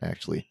capacitor,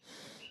 actually.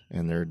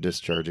 And they're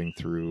discharging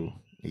through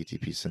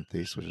ATP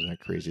synthase, which is that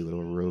crazy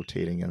little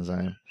rotating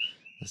enzyme.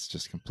 That's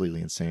just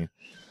completely insane.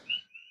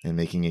 And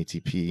making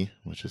ATP,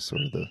 which is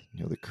sort of the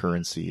the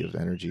currency of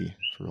energy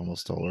for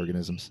almost all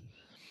organisms.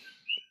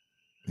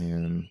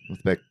 And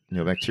with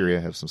bacteria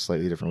have some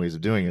slightly different ways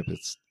of doing it, but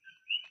it's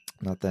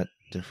not that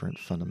different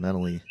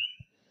fundamentally.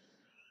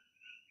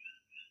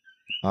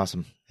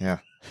 Awesome. Yeah.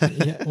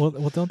 Yeah. Well,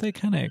 don't they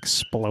kind of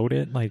explode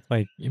it? Like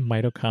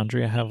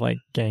mitochondria have like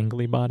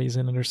gangly bodies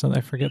in it or something.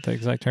 I forget the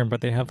exact term,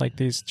 but they have like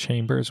these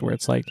chambers where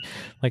it's like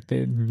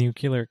the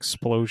nuclear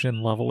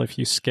explosion level if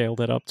you scaled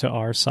it up to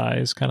our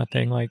size kind of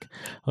thing, like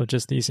of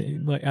just these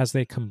like as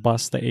they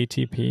combust the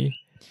ATP.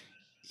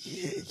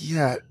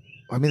 Yeah.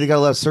 I mean, they got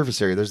a lot of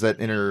surface area. There's that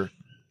inner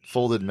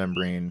folded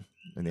membrane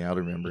and the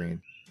outer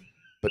membrane,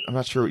 but I'm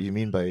not sure what you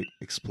mean by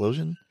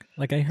explosion.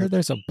 Like I heard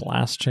there's a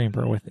blast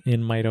chamber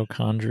within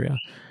mitochondria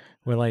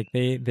where like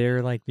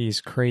they're like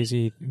these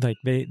crazy, like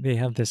they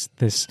have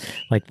this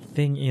like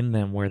thing in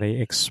them where they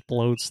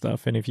explode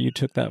stuff. And if you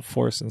took that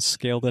force and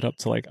scaled it up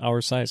to like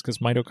our size, because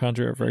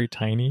mitochondria are very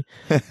tiny,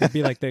 it'd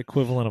be like the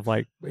equivalent of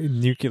like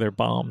nuclear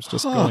bombs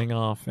just going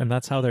off. And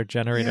that's how they're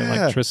generating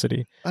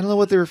electricity. I don't know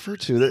what they refer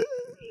to.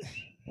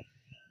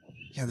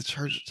 The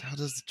charge. How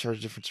does the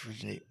charge difference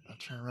originate? I'm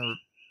trying to remember.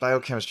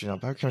 biochemistry now.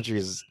 Biochemistry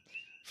is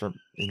for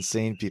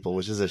insane people,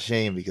 which is a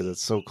shame because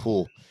it's so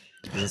cool.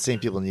 And insane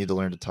people need to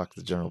learn to talk to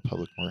the general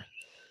public more.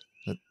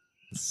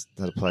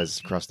 That applies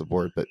across the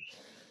board, but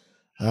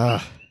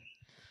yeah,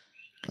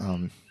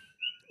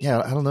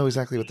 I don't know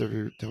exactly what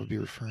that would be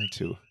referring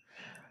to.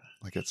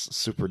 Like it's a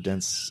super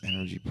dense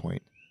energy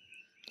point.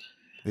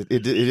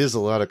 It is a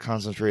lot of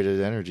concentrated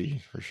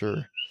energy for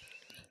sure.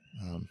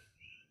 I'm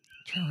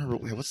trying to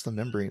remember what's the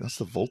membrane. What's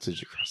the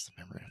voltage across the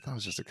membrane? I thought it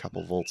was just a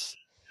couple volts.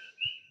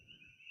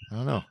 I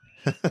don't know.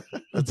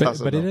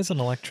 But it is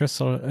an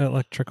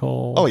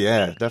electrical. Oh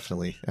yeah,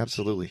 definitely,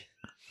 absolutely,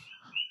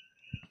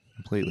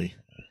 completely.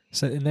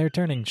 So and they're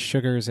turning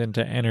sugars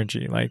into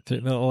energy, like the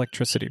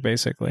electricity,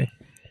 basically.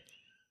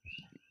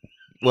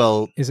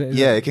 Well,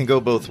 it can go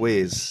both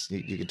ways.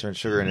 You can turn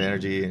sugar into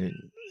energy,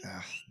 and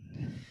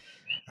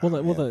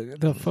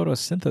the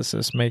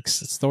photosynthesis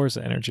stores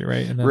the energy,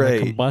 right? And then right.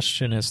 The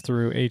combustion is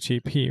through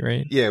HEP,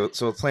 right? Yeah.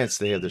 So with plants,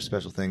 they have their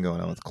special thing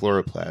going on with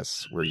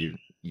chloroplasts, where you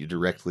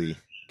directly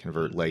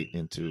convert light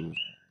into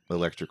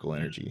electrical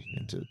energy,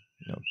 into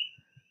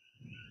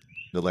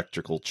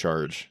electrical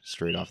charge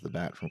straight off the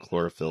bat from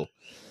chlorophyll,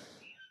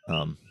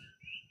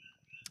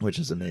 which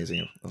is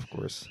amazing, of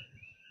course.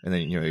 And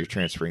then you're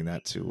transferring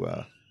that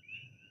to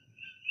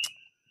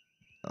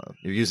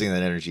you're using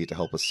that energy to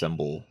help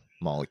assemble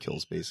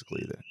molecules,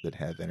 basically that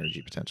have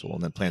energy potential.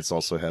 And then plants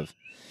also have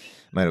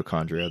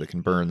mitochondria that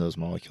can burn those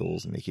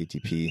molecules and make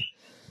ATP.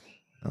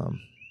 So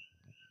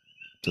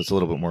it's a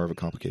little bit more of a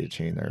complicated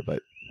chain there,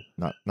 but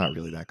not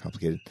really that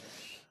complicated.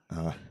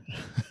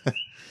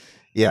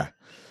 Yeah,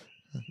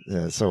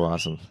 it's so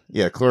awesome.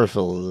 Yeah,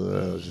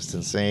 chlorophyll is just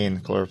insane.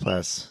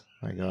 Chloroplasts,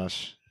 my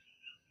gosh.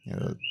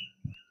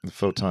 The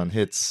photon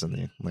hits and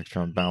the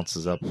electron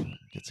bounces up,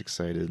 gets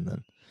excited,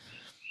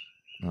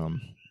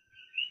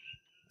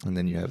 and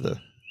then you have the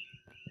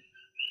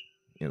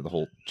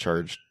whole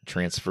charge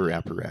transfer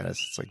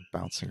apparatus. It's like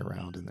bouncing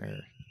around in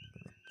there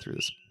through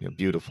this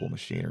beautiful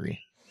machinery.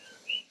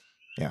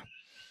 Yeah.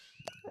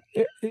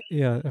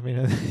 Yeah, I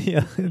mean,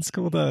 yeah, it's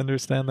cool to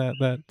understand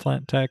that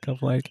plant tech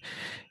of like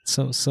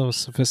so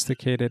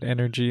sophisticated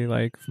energy,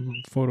 like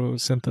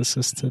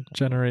photosynthesis to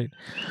generate.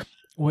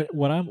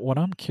 What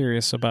I'm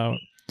curious about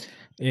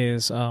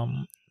is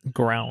ground.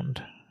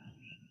 Ground.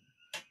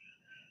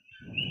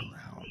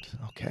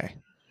 Okay.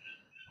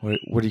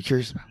 What are you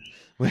curious about?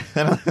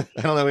 I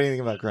don't know anything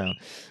about ground.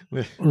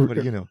 What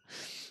do you know?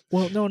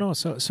 Well, no.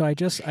 So I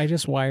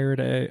just wired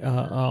a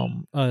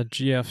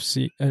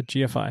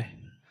GFI.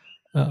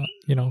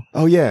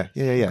 Oh yeah.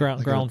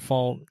 Ground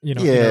fault.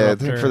 Yeah,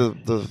 for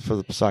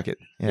the socket.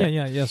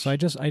 Yeah. So I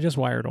just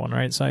wired one,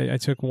 right? So I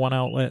took one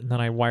outlet and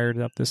then I wired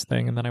up this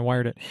thing and then I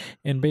wired it,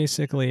 and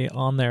basically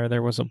on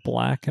there was a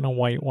black and a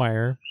white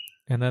wire,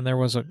 and then there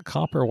was a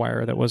copper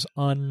wire that was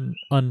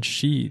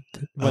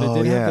unsheathed, but it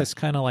did have this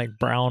kind of like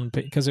brown,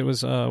 because it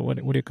was what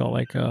do you call,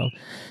 like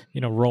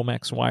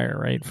Romex wire,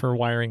 right, for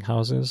wiring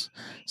houses.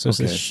 So it's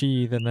this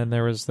sheath, and then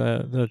there was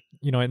the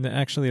and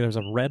actually there's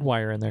a red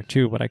wire in there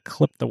too, but I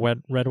clipped the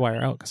red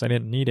wire out because I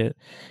didn't need it,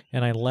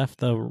 and I left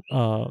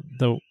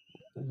the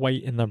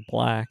white and the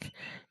black,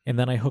 and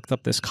then I hooked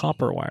up this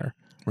copper wire.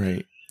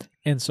 Right.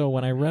 And so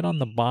when I read on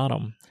the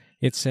bottom,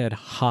 it said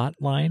hot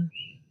line.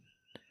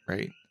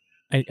 Right.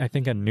 I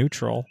think a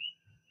neutral,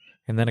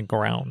 and then a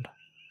ground.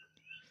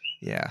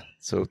 Yeah.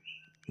 So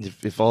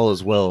if all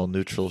is well,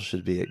 neutral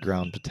should be at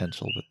ground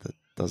potential, but that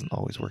doesn't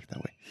always work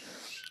that way.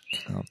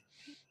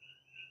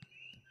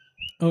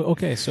 Oh,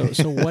 okay. So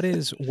what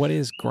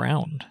is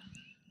ground?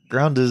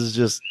 Ground is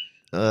just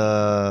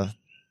Earth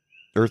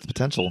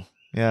potential.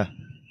 Yeah.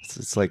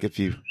 It's like if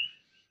you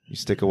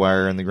stick a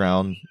wire in the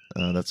ground,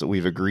 that's what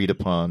we've agreed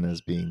upon as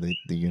being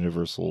the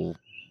universal.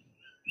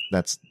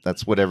 That's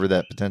whatever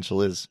that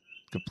potential is.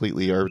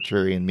 Completely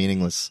arbitrary and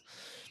meaningless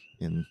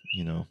if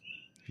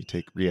you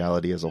take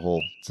reality as a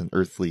whole. It's an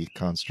earthly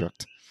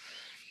construct.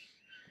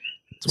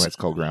 That's why it's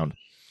called ground.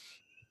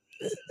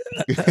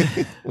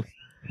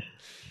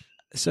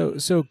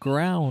 So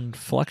ground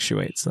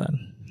fluctuates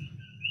then?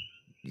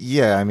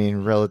 Yeah, I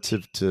mean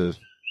relative to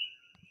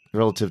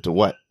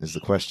what is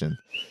the question?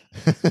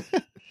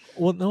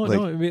 Well, no,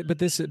 but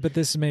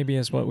this maybe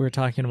is what we were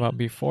talking about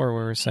before,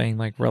 where we were saying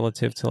like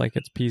relative to like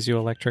it's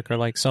piezoelectric, or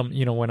like some,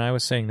 when I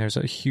was saying there's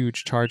a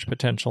huge charge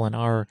potential in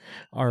our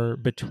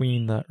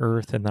between the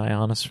Earth and the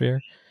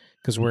ionosphere,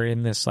 because we're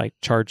in this like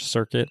charge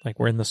circuit, like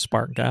we're in the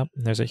spark gap,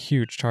 and there's a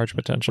huge charge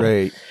potential.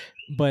 Right.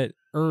 But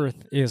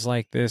Earth is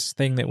like this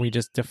thing that we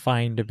just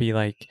define to be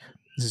like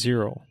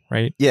zero,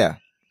 right? Yeah,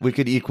 we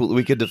could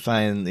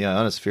define the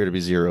ionosphere to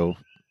be zero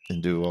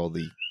and do all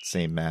the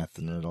same math,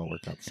 and it all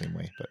work out the same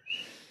way, but.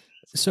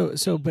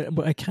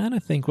 But I kind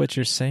of think what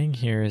you're saying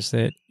here is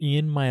that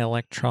in my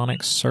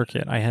electronic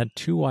circuit, I had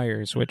two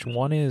wires, which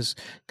one is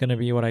going to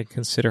be what I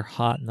consider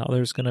hot, and the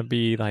other is going to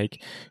be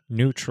like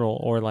neutral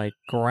or like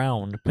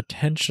ground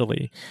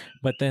potentially.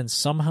 But then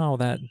somehow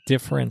that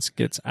difference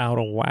gets out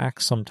of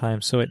whack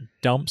sometimes, so it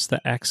dumps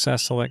the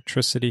excess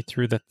electricity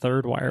through the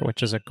third wire,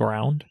 which is a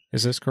ground.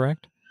 Is this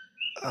correct?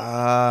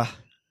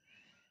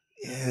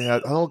 Yeah,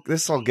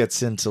 this all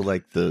gets into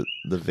like the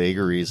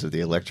vagaries of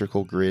the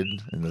electrical grid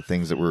and the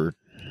things that were,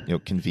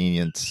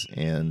 convenient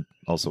and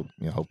also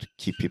help to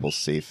keep people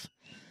safe.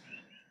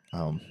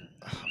 I'm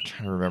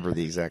trying to remember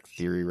the exact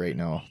theory right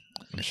now.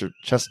 I'm sure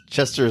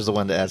Chester is the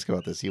one to ask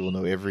about this. He will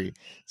know every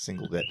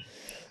single bit.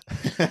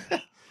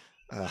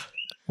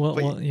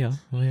 Yeah,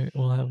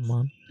 we'll have him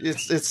on.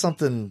 It's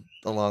something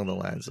along the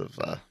lines of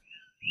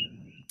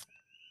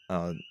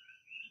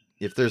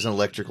if there's an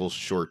electrical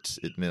short,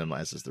 it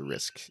minimizes the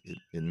risk.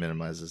 It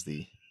minimizes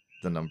the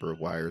number of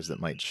wires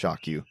that might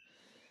shock you.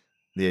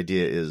 The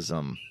idea is,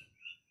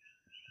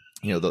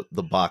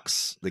 the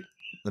box,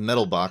 the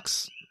metal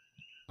box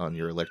on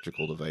your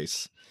electrical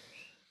device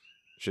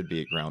should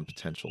be at ground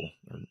potential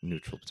or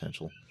neutral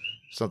potential.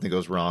 If something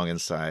goes wrong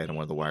inside and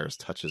one of the wires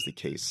touches the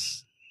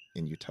case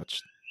and you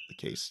touch the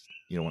case,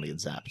 you don't want to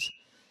get zapped.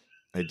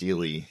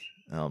 Ideally,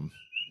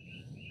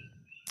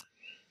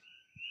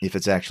 if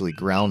it's actually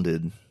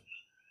grounded,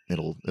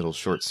 it'll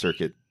short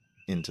circuit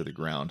into the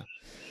ground.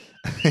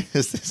 In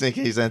case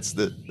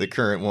the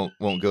current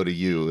won't go to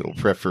you, it'll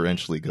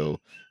preferentially go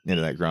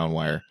into that ground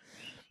wire.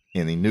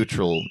 And the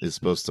neutral is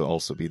supposed to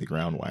also be the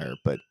ground wire,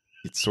 but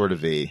it's sort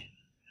of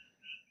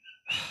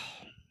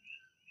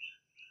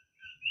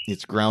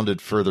it's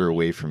grounded further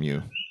away from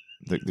you.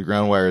 The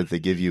ground wire that they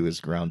give you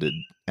is grounded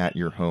at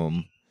your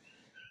home,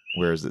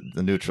 whereas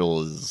the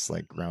neutral is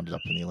like grounded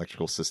up in the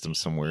electrical system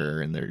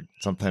somewhere, and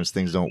sometimes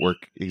things don't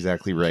work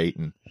exactly right,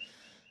 and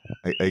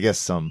I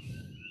guess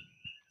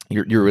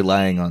you're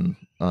relying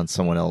on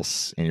someone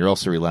else, and you're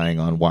also relying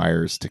on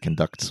wires to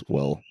conduct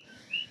well.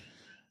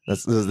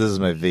 This is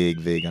my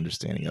vague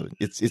understanding of it.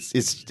 It's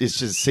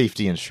just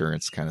safety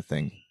insurance kind of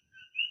thing,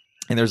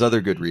 and there's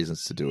other good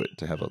reasons to do it,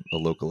 to have a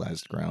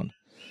localized ground.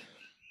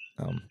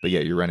 But yeah,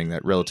 you're running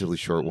that relatively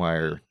short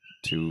wire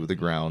to the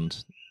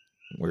ground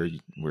where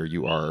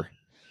you are,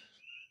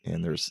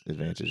 and there's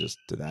advantages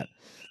to that.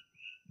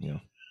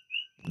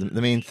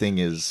 The main thing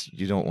is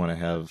you don't want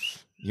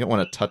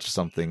to touch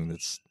something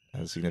that's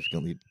has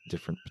significantly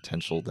different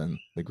potential than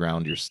the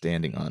ground you're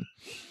standing on.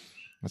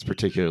 That's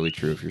particularly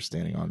true if you're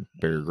standing on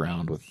bare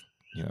ground with,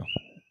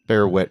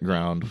 bare wet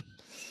ground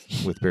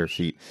with bare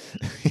feet.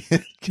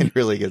 It can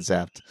really get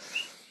zapped.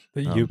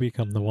 But you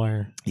become the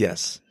wire.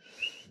 Yes.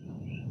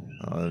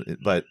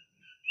 But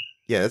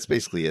yeah, that's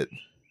basically it.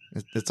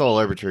 It's all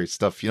arbitrary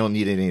stuff. You don't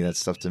need any of that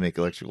stuff to make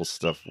electrical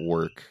stuff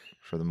work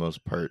for the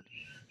most part.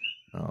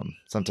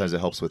 Sometimes it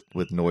helps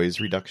with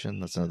noise reduction.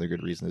 That's another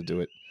good reason to do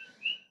it.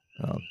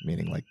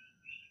 Meaning like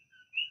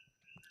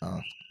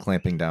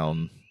clamping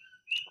down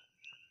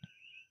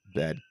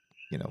bad,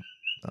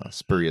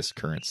 spurious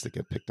currents that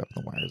get picked up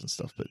in the wires and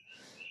stuff.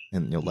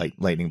 And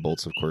lightning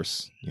bolts, of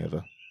course,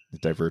 it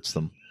diverts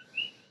them.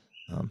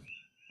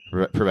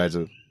 Provides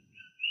a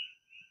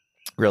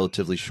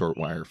relatively short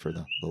wire for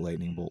the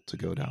lightning bolt to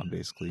go down,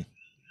 basically,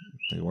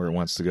 where it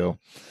wants to go.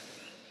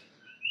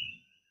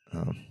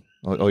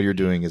 All you're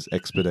doing is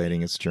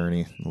expediting its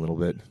journey a little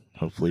bit,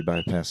 hopefully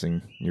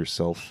bypassing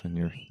yourself and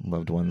your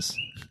loved ones'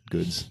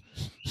 goods,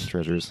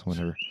 treasures,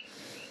 whatever.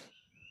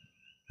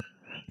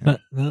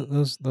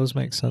 Those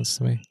make sense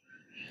to me.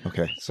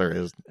 Okay, sorry,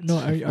 I was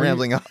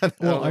rambling on.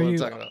 Well,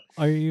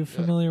 are you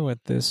familiar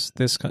with this?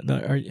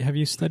 Have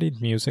you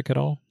studied music at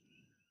all?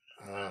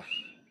 Not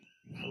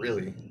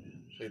really.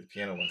 I played the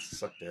piano once.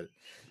 Sucked at it.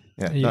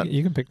 Yeah,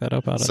 you can pick that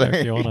up out of there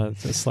if you want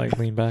to just like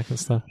lean back and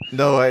stuff.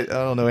 No, I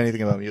don't know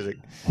anything about music,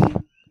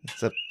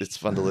 except it's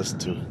fun to listen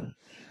to.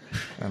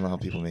 I don't know how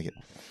people make it.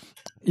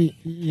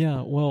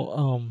 Yeah,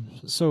 well,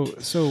 so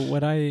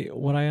what I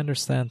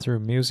understand through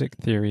music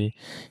theory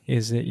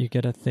is that you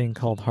get a thing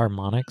called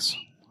harmonics.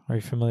 Are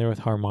you familiar with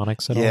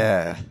harmonics at all?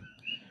 Yeah,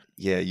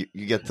 you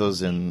get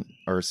those in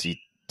RC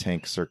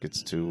tank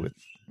circuits too, with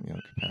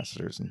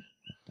capacitors and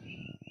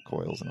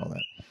coils and all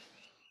that.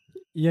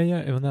 Yeah,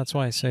 and that's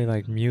why I say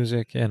like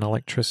music and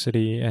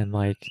electricity and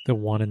like the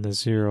 1 and the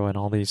 0 and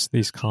all these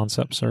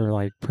concepts are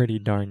like pretty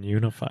darn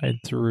unified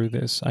through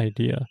this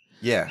idea.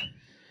 Yeah.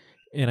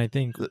 And I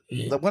think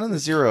the 1 and the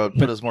 0 would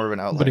put us more of an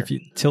outlier. But if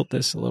you tilt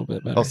this a little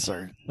bit better. Oh,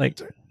 sorry. Like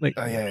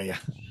oh, yeah.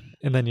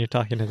 And then you're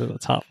talking into the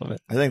top of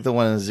it. I think the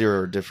 1 and the 0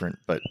 are different,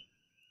 but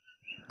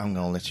I'm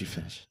going to let you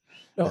finish,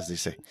 as they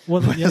say.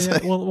 Well, yeah.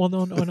 Well,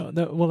 no.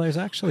 Well, there's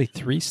actually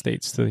 3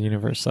 states to the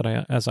universe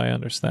as I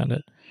understand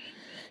it.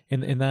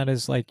 And that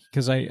is like,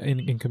 because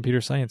in computer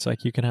science,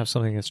 like you can have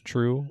something that's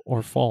true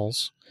or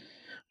false,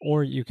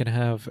 or you can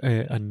have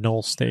a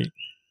null state,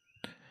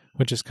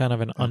 which is kind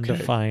of an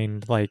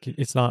undefined, like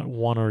it's not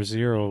 1 or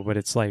 0, but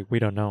it's like we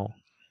don't know.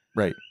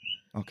 Right.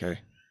 Okay.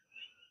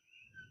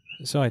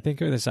 So I think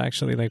there's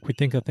actually like we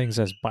think of things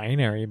as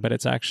binary, but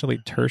it's actually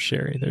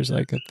tertiary. There's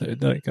like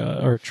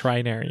or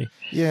trinary.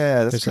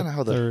 Yeah, that's kind of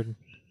how the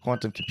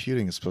quantum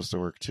computing is supposed to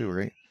work too,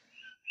 right?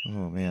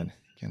 Oh man,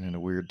 getting into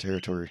weird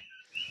territory.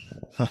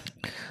 I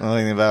don't know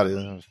anything about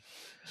it.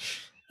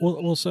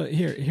 Well. So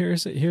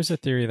here's a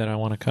theory that I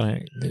want to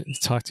kind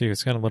of talk to you.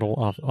 It's kind of a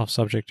little off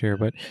subject here,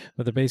 but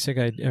the basic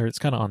idea, or it's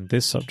kind of on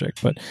this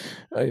subject, but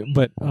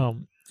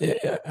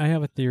I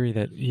have a theory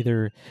that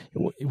either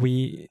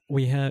we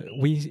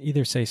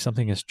either say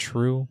something is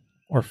true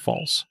or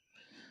false.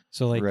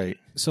 So like, Right.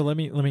 so let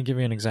me give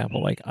you an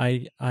example. Like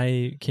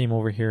I came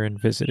over here and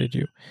visited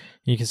you.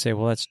 You can say,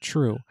 well, that's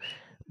true,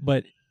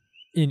 but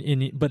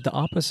but the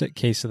opposite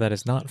case of that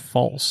is not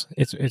false.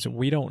 It's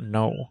we don't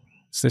know.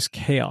 It's this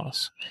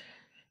chaos,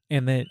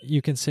 and that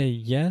you can say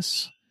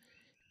yes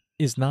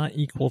is not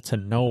equal to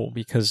no,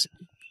 because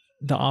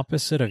the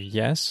opposite of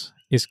yes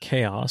is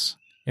chaos,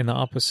 and the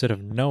opposite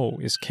of no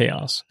is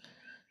chaos.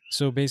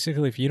 So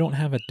basically, if you don't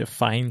have a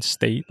defined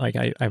state, like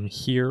I'm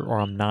here or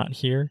I'm not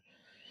here,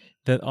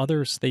 the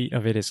other state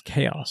of it is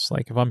chaos.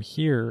 Like if I'm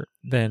here,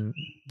 then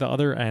the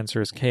other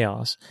answer is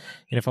chaos.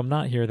 And if I'm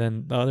not here,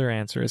 then the other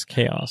answer is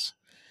chaos.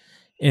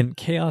 And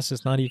chaos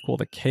is not equal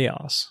to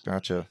chaos.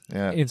 Gotcha.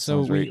 Yeah. And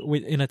so right.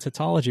 we in a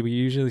tautology, we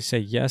usually say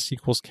yes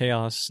equals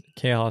chaos,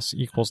 chaos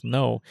equals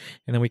no.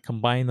 And then we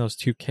combine those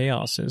two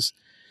chaoses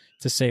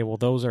to say, well,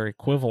 those are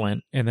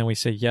equivalent. And then we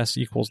say yes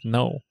equals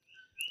no.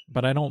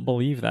 But I don't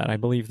believe that. I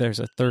believe there's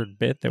a third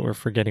bit that we're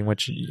forgetting,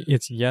 which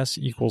it's yes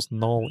equals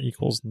null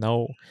equals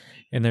no,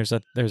 and there's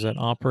an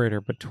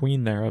operator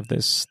between there of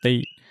this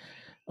state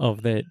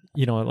of that,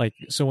 like,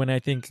 so when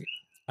I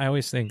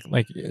always think,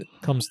 like, it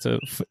comes to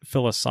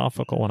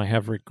philosophical when I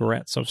have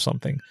regrets of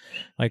something,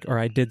 like, or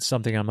I did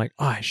something, I'm like,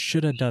 oh, I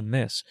should have done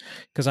this,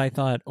 because I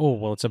thought, oh,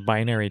 well, it's a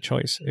binary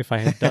choice. If I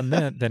had done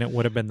that, then it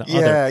would have been the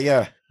other.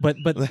 Yeah.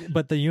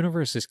 But the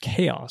universe is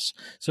chaos.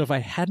 So if I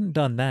hadn't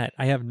done that,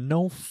 I have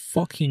no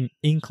fucking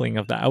inkling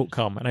of the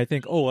outcome, and I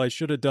think, oh, I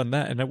should have done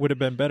that, and it would have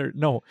been better.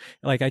 No,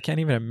 like, I can't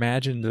even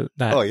imagine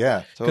that. Oh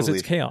yeah, because totally.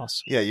 it's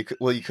chaos. Yeah, you could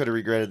have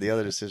regretted the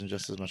other decision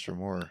just as much or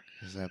more.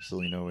 There's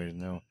absolutely no way to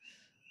know.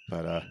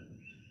 But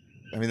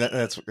I mean,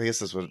 I guess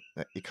that's what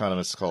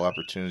economists call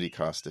opportunity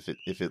cost.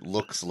 If it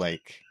looks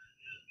like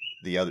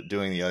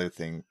doing the other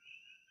thing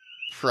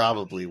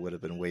probably would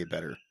have been way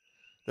better.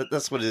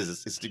 That's what it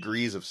is. It's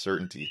degrees of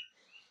certainty.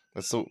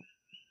 That's the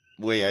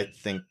way I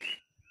think.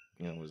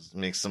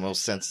 Makes the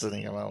most sense to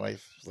think about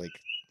life. Like,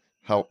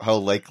 how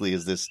likely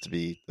is this to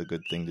be a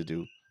good thing to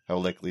do? How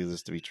likely is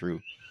this to be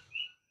true?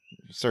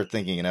 You start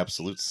thinking in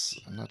absolutes,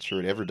 I'm not sure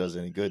it ever does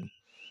any good.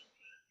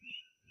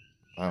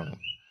 I don't know.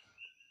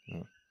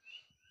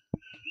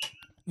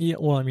 Yeah,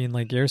 well, I mean,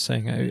 like you're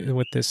saying,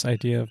 with this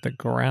idea of the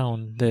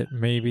ground, that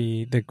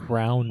maybe the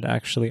ground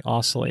actually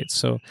oscillates,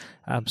 so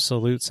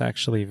absolutes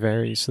actually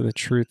vary, so the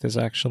truth is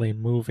actually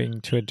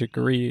moving to a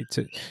degree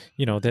to,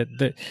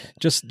 that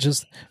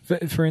just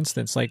for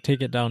instance, like,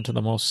 take it down to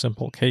the most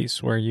simple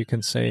case where you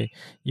can say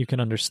you can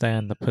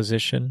understand the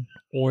position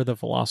or the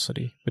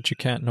velocity, but you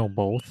can't know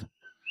both.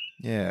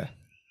 Yeah.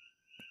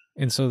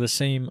 And so the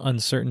same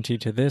uncertainty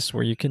to this,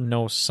 where you can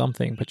know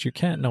something, but you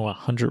can't know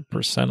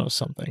 100% of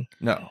something.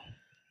 No,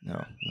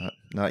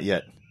 not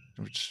yet.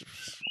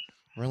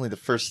 We're only the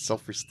first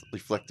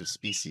self-reflective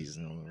species,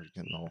 and we're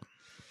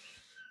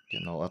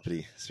getting all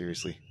uppity.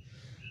 Seriously.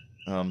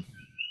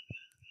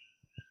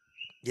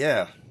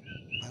 Yeah,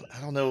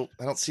 I don't know.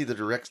 I don't see the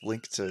direct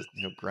link to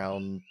the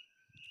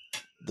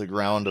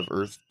ground of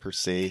Earth per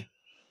se.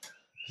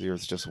 The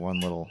Earth's just one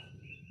little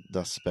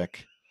dust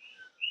speck,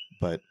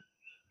 but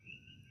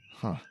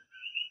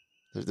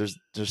there's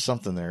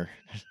something there.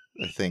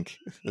 I think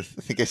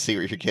I see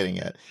what you're getting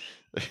at.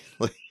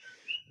 Like,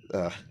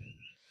 oh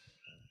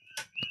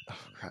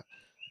crap!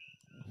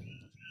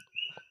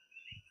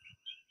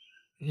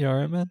 You all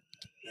right, man?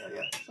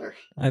 Yeah. Sorry.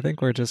 I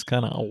think we're just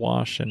kind of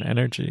awash in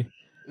energy.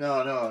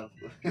 No,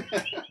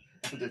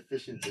 I'm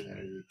deficient in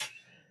energy.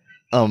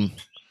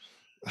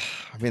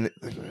 I mean,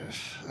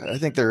 I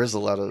think there is a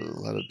lot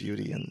of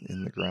beauty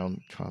in the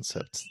ground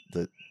concept.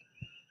 That,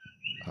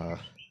 oh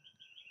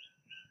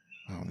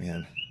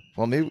man.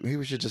 Well, maybe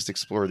we should just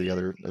explore the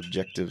other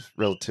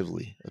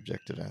relatively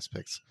objective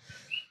aspects.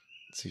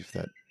 See if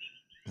that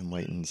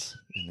enlightens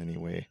in any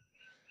way.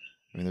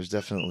 I mean, there's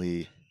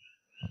definitely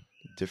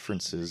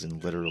differences in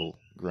literal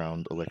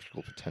ground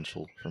electrical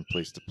potential from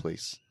place to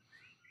place.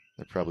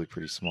 They're probably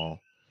pretty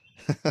small.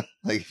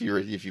 Like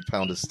if you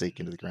pound a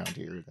stake into the ground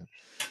here, then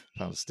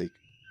pound a stake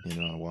on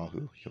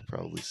Oahu, you'll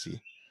probably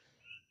see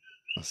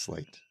a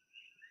slight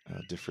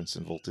difference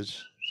in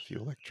voltage, a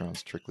few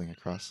electrons trickling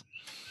across.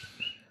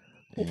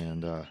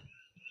 And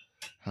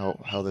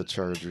how the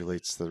charge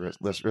relates to the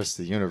rest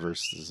of the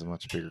universe is a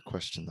much bigger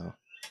question, though.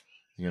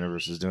 The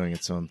universe is doing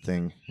its own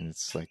thing, and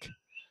it's like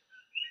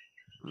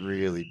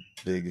really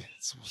big.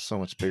 It's so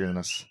much bigger than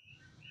us.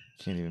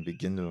 Can't even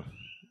begin to,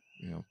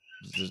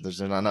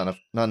 there's not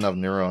enough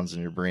neurons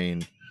in your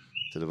brain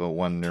to devote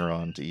one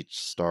neuron to each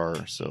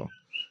star, so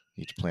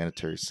each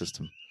planetary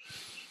system.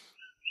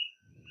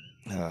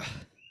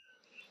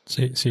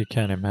 So you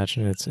can't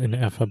imagine it's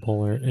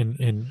ineffable or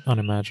in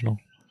unimaginable.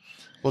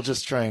 Well,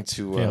 just trying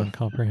to beyond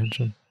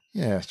comprehension.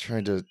 Yeah,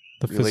 trying to.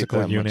 The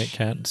physical unit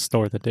can't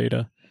store the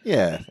data.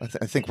 Yeah,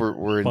 I think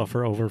we're in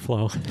buffer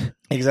overflow.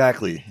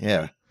 Exactly.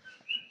 Yeah,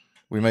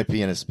 we might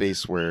be in a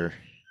space where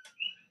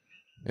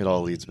it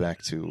all leads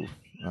back to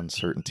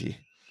uncertainty,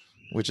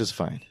 which is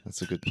fine.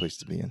 That's a good place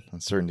to be in.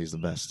 Uncertainty is the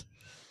best.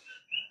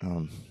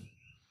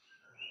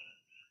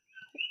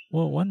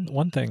 Well,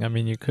 one thing, I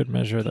mean, you could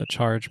measure the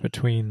charge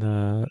between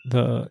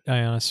the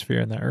ionosphere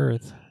and the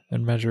Earth,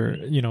 and measure,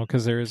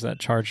 because there is that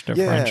charge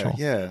differential.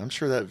 Yeah. I'm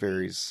sure that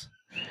varies.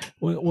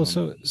 Well,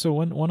 so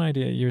one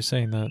idea you're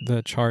saying that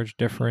the charge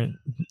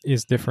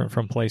is different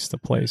from place to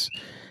place.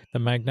 The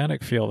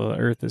magnetic field of the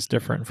Earth is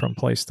different from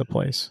place to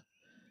place.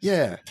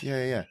 Yeah,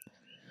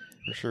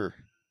 for sure.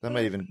 That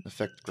might even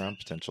affect ground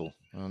potential.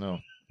 I don't know.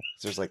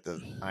 'Cause there's like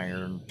the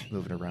iron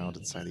moving around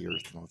inside the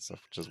Earth and all that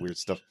stuff, which is weird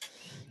stuff.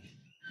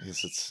 I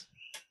guess it's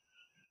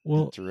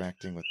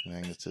interacting with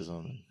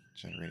magnetism and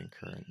generating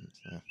current.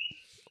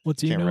 Well,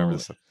 do you know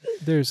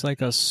there's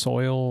like a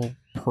soil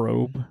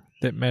probe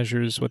that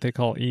measures what they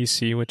call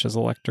EC, which is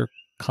electric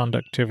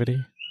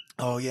conductivity?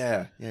 Oh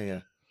yeah.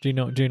 Do you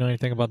know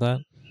anything about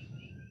that?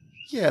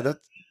 Yeah,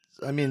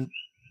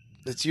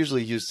 it's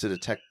usually used to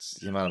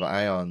detect the amount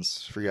of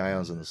free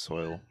ions in the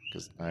soil,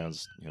 because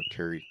ions,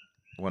 carry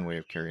one way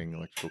of carrying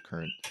electrical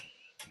current.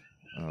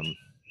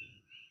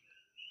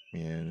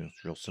 In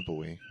a real simple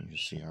way, you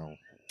just see how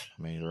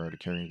many there are to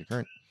carry the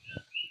current.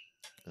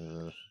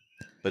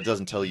 But it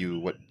doesn't tell you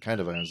what kind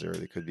of ions there are.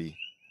 They could be,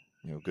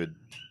 good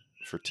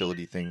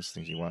fertility things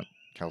you want: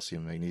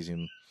 calcium,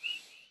 magnesium,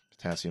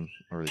 potassium,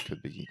 or they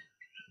could be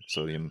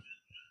sodium,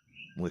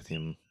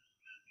 lithium,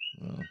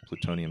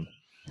 plutonium.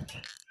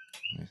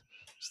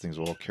 These things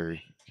will all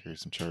carry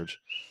some charge.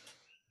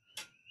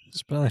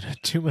 It's probably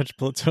not too much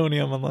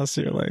plutonium unless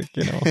you're like,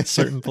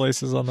 certain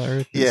places on the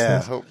Earth.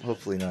 Yeah,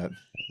 hopefully not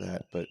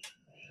that, but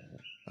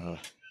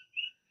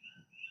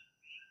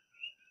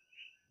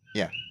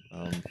yeah.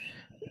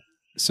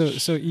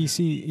 So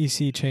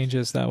EC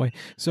changes that way.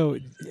 So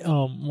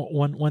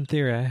one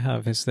theory I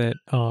have is that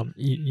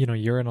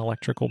you're an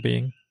electrical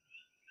being.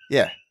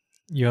 Yeah.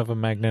 You have a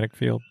magnetic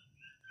field.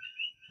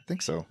 I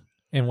think so.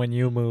 And when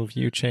you move,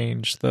 you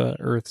change the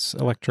Earth's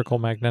electrical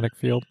magnetic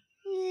field.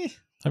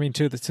 I mean,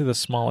 to the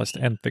smallest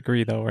nth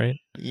degree, though, right?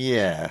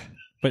 Yeah.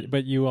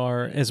 But you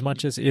are, as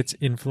much as it's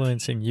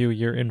influencing you,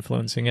 you're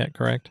influencing it,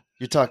 correct?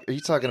 Are you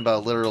talking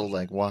about literal,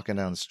 like walking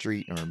down the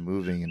street, or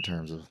moving in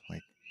terms of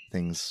like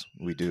things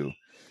we do?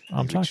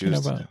 I'm talking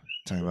about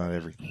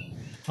everything.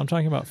 I'm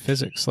talking about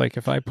physics. Like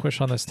if I push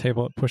on this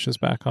table, it pushes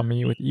back on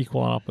me with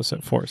equal and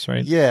opposite force,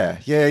 right? Yeah.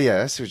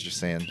 I see what you're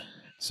saying.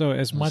 So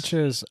as much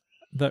as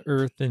the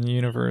Earth and the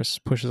universe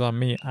pushes on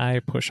me, I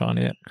push on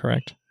it,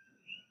 correct?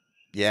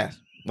 Yeah.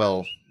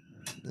 Well,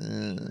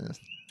 I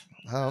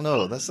don't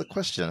know. That's the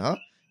question, huh?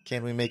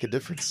 Can we make a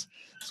difference?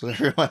 So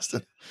everyone wants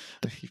to.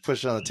 If you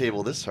push on the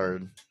table this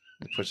hard,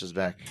 it pushes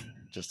back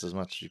just as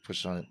much. If you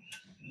push on it,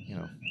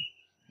 a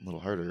little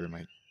harder, it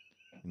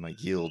might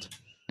yield.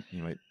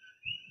 You might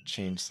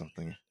change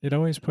something. It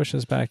always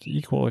pushes back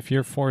equal. If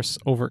your force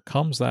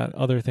overcomes that,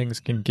 other things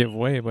can give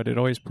way, but it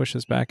always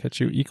pushes back at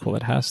you equal.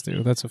 It has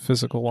to. That's a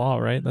physical law,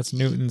 right? That's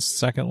Newton's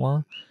second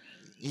law.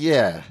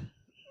 Yeah.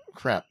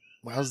 Crap.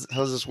 How does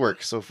this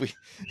work? So if we,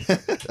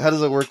 how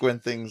does it work when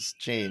things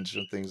change,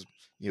 when things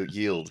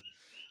yield?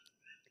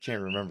 I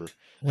can't remember.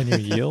 When you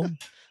yield?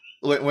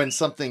 When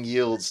something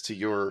yields to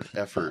your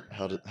effort,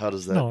 how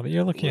does that? No,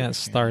 you're looking at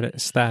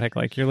static.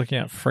 Like you're looking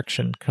at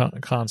friction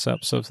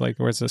concepts. So it's like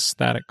where's a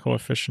static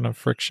coefficient of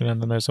friction,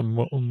 and then there's a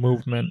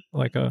movement,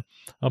 like a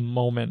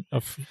moment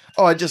of.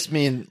 Oh, I just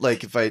mean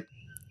like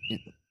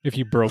if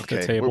you broke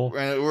the table.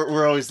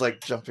 We're always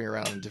like jumping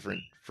around in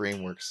different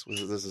frameworks.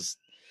 This is.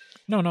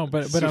 No,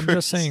 but I'm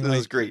just saying.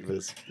 This is great.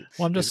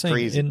 I'm just saying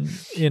crazy.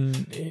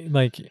 in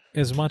like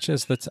as much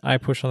as I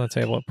push on the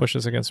table, it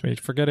pushes against me.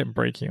 Forget it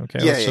breaking. Okay.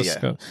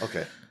 Yeah.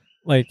 Okay.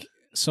 Like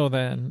so,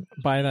 then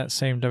by that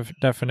same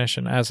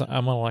definition, as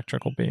I'm an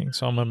electrical being,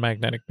 so I'm a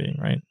magnetic being,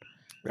 right?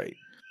 Right.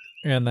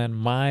 And then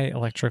my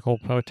electrical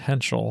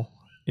potential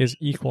is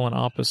equal and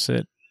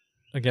opposite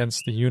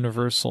against the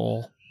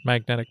universal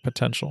magnetic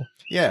potential.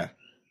 Yeah.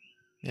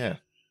 I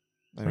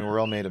mean, we're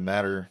all made of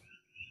matter.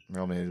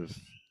 We're all made of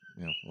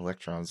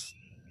electrons,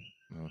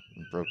 and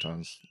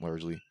protons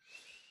largely.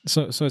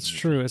 So it's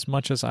true. As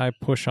much as I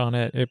push on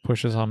it, it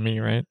pushes on me,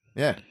 right?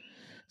 Yeah.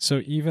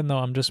 So even though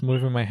I'm just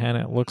moving my hand,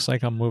 it looks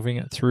like I'm moving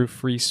it through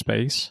free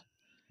space.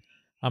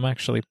 I'm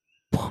actually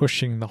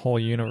pushing the whole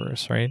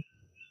universe, right?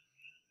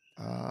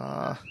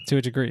 To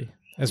a degree,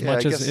 as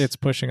much as it's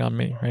pushing on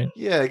me, right?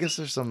 Yeah, I guess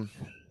there's some.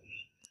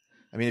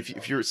 I mean,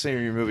 if you're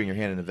saying you're moving your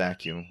hand in a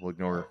vacuum, we'll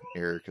ignore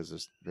air because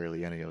there's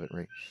barely any of it,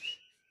 right?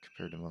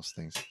 Compared to most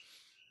things.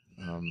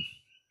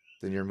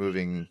 Then you're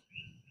moving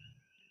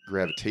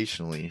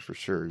gravitationally for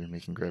sure. You're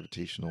making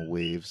gravitational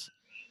waves,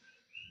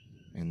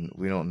 and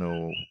we don't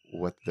know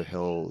what the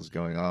hell is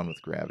going on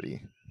with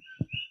gravity.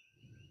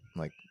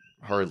 Like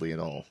hardly at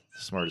all.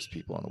 The smartest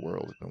people in the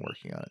world have been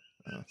working on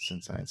it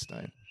since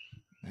Einstein.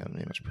 They haven't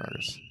made much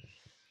progress.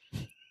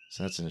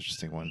 So that's an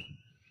interesting one.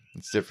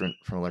 It's different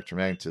from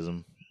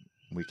electromagnetism.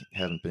 We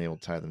haven't been able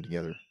to tie them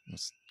together.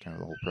 That's kind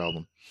of the whole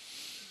problem.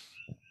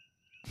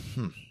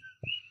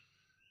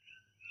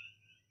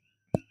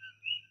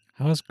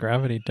 How is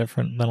gravity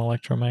different than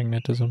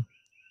electromagnetism?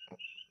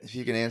 If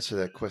you can answer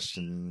that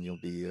question, you'll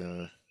be,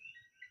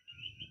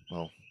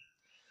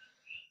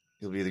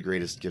 you'll be the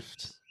greatest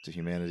gift to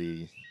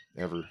humanity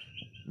ever.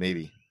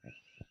 Maybe.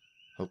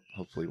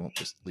 Hopefully, it won't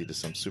just lead to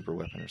some super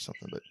weapon or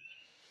something. But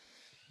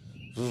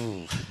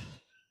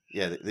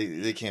yeah,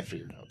 they can't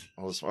figure it out.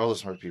 All the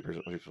smart people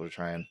are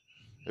trying.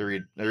 They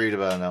read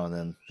about it now and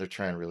then. They're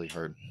trying really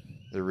hard.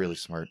 They're really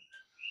smart.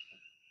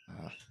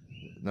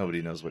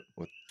 Nobody knows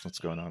what's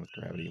going on with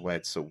gravity. Why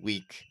it's so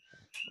weak.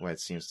 Why it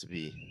seems to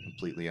be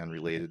completely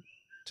unrelated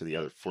to the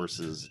other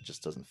forces. It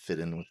just doesn't fit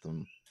in with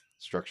them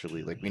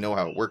structurally. Like, we know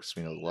how it works.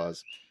 We know the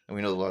laws, and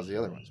we know the laws of the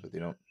other ones, but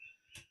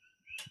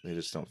they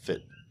just don't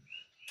fit.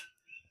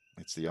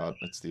 It's the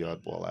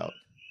oddball out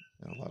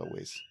in a lot of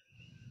ways.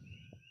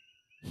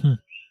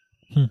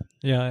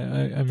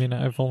 Yeah, I mean,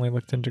 I've only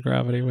looked into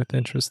gravity with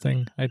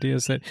interesting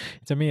ideas that,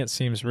 to me, it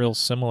seems real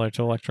similar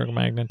to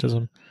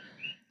electromagnetism.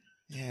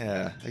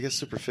 Yeah, I guess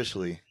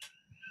superficially.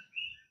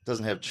 It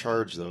doesn't have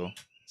charge, though.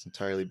 It's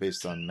entirely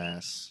based on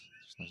mass.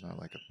 There's not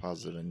like a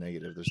positive and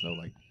negative. There's no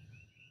like,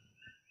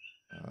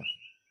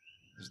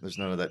 there's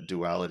none of that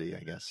duality,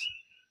 I guess.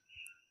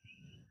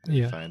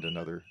 You find in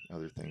other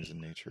things in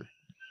nature.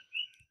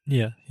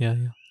 Yeah. I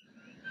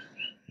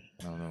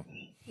don't know.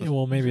 Yeah,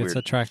 well, maybe it's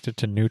attracted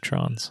to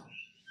neutrons.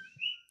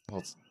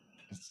 Well,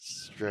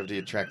 gravity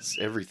attracts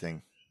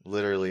everything,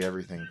 literally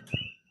everything.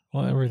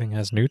 Well, everything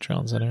has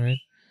neutrons in it,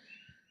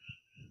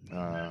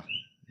 right?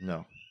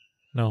 No.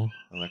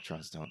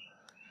 Electrons don't.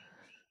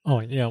 Oh,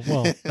 yeah,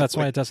 well, that's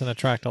why it doesn't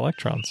attract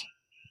electrons.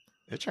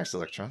 It attracts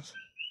electrons.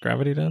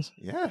 Gravity does?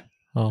 Yeah.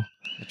 Oh.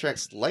 It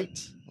attracts light.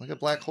 Look at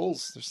black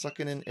holes. They're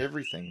sucking in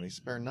everything. They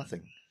spare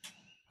nothing.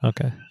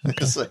 Okay.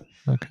 It's like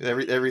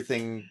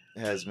everything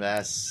has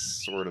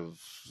mass, sort of.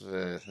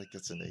 I think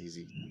that's an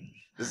easy.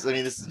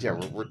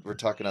 We're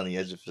talking on the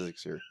edge of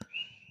physics here.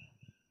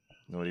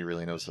 Nobody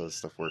really knows how this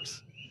stuff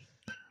works.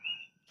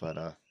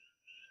 But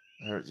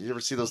you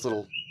ever see those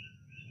little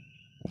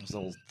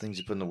things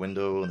you put in the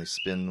window and they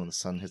spin when the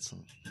sun hits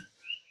them?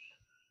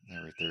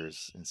 That right there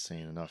is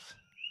insane enough.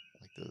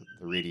 Like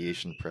the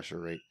radiation pressure,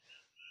 right?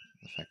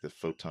 The fact that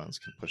photons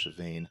can push a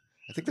vane.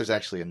 I think there's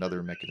actually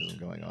another mechanism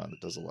going on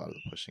that does a lot of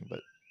the pushing,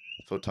 but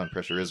photon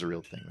pressure is a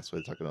real thing. That's why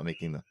they talk about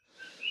making the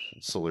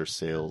solar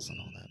sails and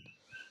all that.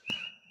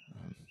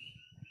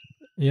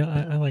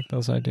 Yeah, I like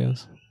those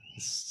ideas.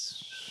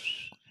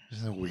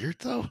 Isn't it weird,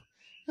 though?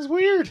 It's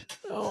weird.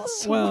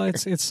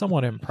 Weird. It's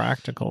somewhat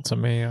impractical to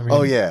me. I mean,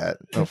 oh, yeah.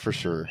 Oh, for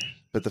sure.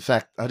 But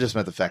I just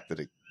meant the fact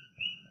that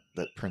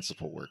that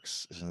principle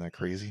works. Isn't that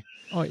crazy?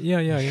 Oh,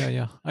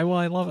 yeah. I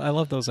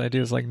love those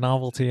ideas, like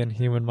novelty in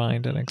human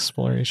mind and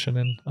exploration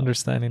and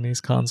understanding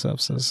these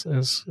concepts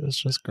is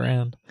just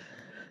grand.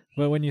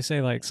 But when you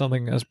say like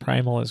something as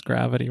primal as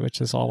gravity, which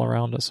is all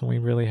around us, and we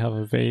really have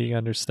a vague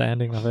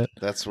understanding of it,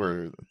 that's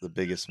where the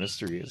biggest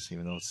mystery is.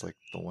 Even though it's like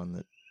the one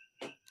that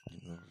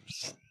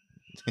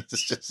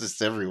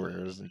it's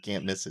everywhere. You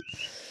can't miss it.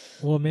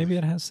 Well, maybe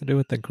it has to do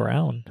with the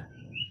ground.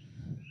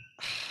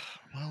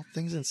 Well,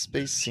 things in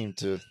space seem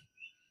to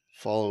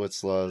follow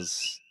its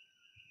laws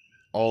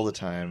all the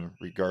time,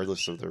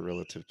 regardless of their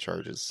relative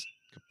charges.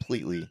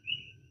 Completely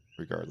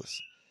regardless.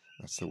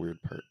 That's the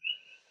weird part.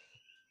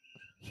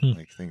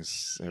 Like,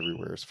 things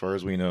everywhere. As far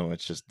as we know,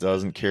 it just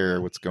doesn't care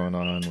what's going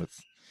on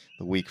with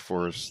the weak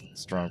force,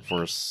 strong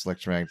force,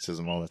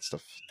 electromagnetism, all that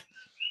stuff.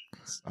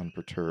 It's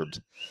unperturbed.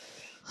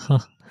 Huh.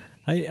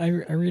 I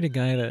read a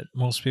guy that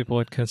most people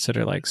would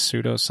consider like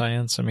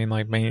pseudoscience. I mean,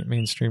 like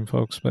mainstream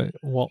folks, but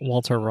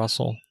Walter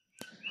Russell.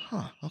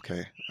 Huh.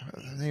 Okay.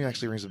 That name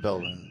actually rings a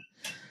bell.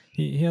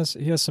 He has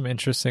some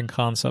interesting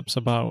concepts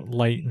about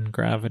light and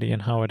gravity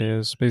and how it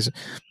is.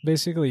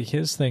 Basically,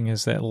 his thing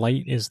is that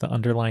light is the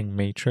underlying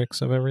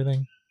matrix of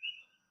everything.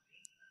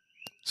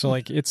 So,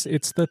 like, it's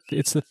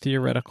the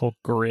theoretical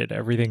grid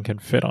everything can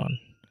fit on.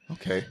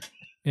 Okay.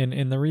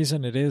 And the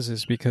reason it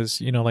is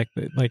because, you know, like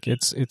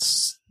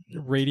it's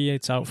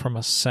radiates out from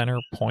a center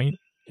point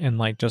and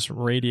like just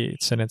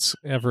radiates, and it's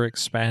ever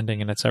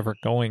expanding and it's ever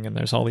going, and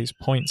there's all these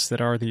points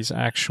that are these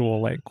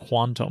actual like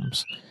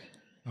quantums.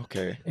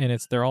 Okay. And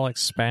they're all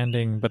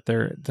expanding, but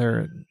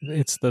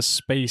it's the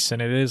space,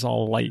 and it is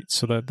all light.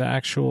 So the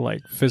actual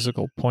like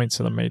physical points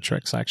of the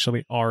matrix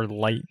actually are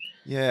light.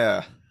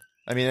 Yeah.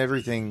 I mean,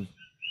 everything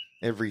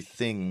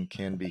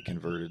can be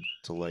converted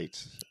to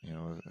light, you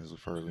know, as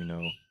far as we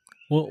know.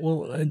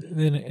 Well,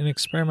 an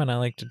experiment I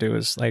like to do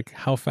is like,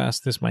 how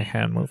fast is my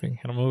hand moving?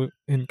 And I'm moving,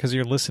 because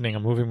you're listening,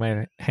 I'm moving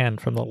my hand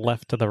from the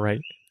left to the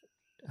right.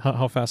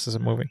 How fast is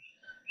it moving?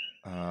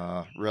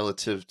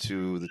 Relative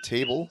to the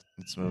table,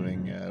 it's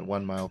moving at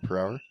 1 mile per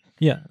hour.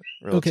 Yeah.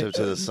 Relative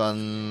to the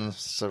sun,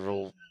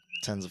 several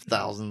tens of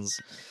thousands.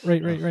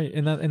 Right.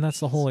 And that's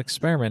the whole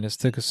experiment, is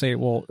to say,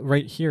 well,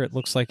 right here it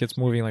looks like it's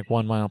moving like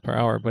 1 mile per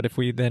hour, but if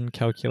we then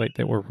calculate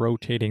that we're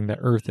rotating, the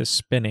Earth is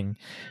spinning,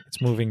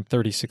 it's moving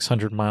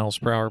 3,600 miles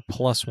per hour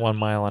plus 1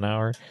 mile an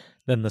hour.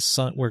 Then the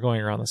sun, we're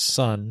going around the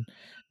sun.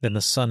 Then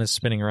the sun is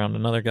spinning around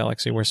another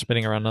galaxy. We're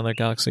spinning around another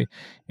galaxy.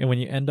 And when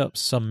you end up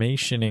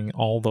summationing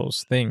all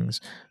those things,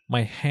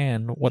 my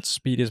hand, what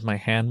speed is my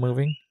hand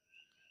moving?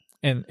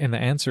 And the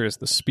answer is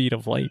the speed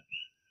of light.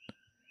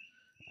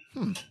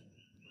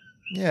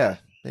 Yeah,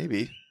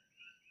 maybe.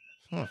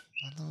 I'm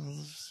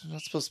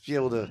not supposed to be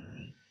able to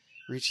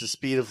reach the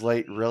speed of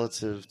light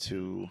relative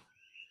to.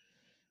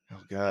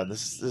 Oh God,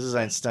 this is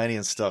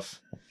Einsteinian stuff.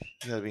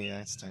 You gotta be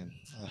Einstein.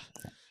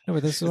 No,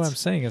 but this is what I'm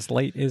saying: is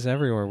light is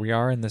everywhere. We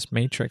are in this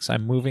matrix.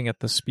 I'm moving at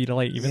the speed of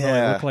light, even though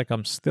I look like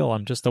I'm still.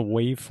 I'm just a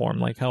waveform,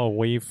 like how a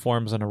wave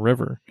forms in a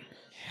river.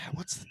 Yeah,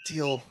 what's the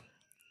deal?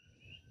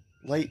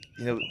 Light,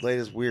 light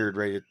is weird,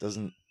 right? It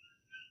doesn't.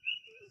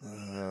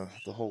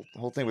 The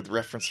whole thing with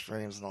reference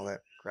frames and all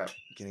that crap,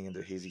 getting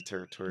into hazy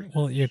territory.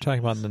 Well, you're talking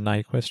about the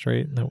Nyquist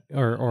rate,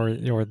 or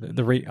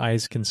the rate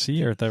eyes can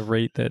see, or the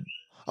rate that.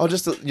 Oh,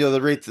 just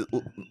the rate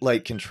that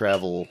light can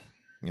travel.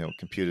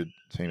 Computed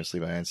famously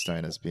by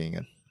Einstein as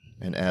being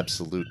an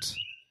absolute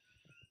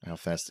how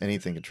fast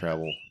anything can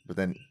travel. But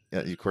then,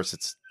 of course,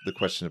 it's the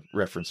question of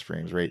reference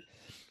frames, right?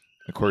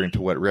 According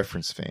to what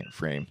reference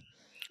frame?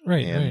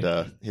 Right, and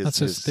right. That's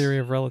his theory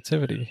of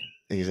relativity.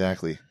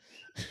 Exactly.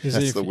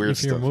 That's the weird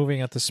stuff. If you're moving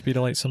at the speed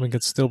of light, someone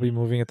could still be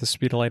moving at the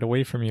speed of light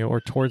away from you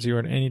or towards you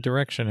in any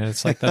direction, and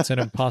it's like that's an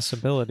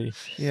impossibility.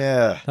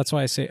 Yeah. That's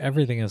why I say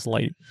everything is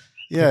light.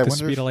 Yeah. Like the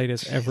speed of light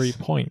is every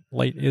point.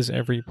 Light is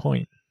every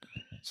point.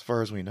 As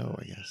far as we know,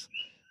 I guess.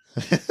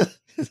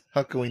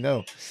 How can we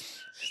know?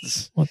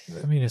 Well,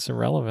 I mean, it's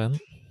irrelevant.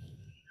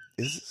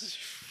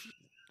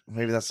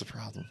 Maybe that's the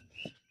problem.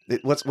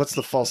 What's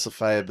the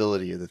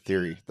falsifiability of the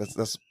theory?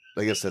 That's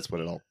I guess that's what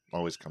it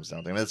always comes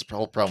down to. I mean, that's the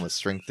whole problem with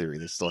string theory.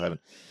 They still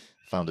haven't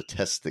found a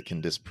test that can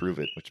disprove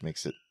it, which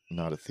makes it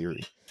not a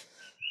theory.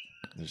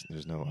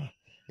 There's no.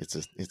 It's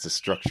a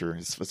structure.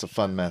 It's a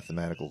fun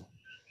mathematical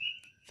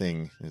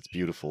thing. It's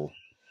beautiful,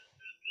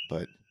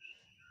 but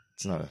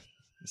it's not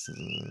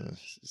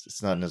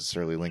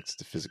necessarily linked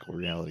to physical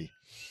reality.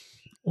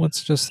 Well,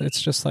 it's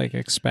just like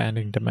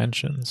expanding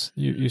dimensions.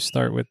 You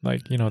start with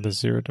like the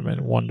 0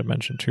 dimension, 1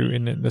 dimension, 2,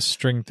 and the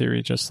string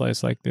theory just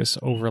lies like this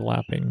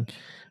overlapping,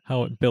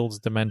 how it builds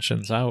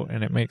dimensions out,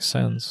 and it makes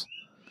sense.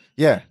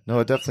 Yeah, no,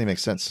 it definitely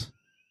makes sense.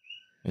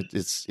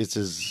 It's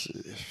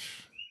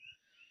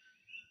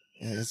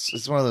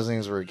one of those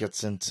things where it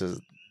gets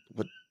into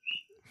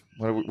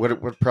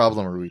what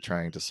problem are we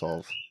trying to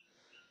solve?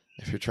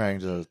 If you're trying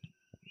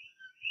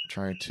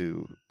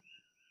to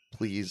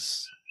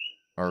please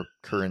our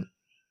current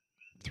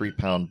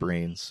 3-pound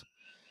brains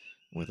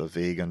with a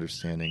vague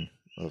understanding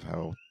of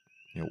how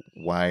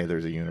why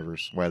there's a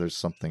universe, why there's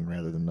something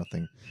rather than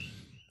nothing,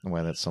 and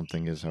why that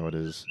something is how it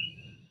is,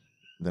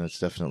 then it's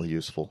definitely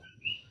useful.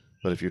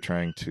 But if you're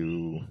trying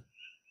to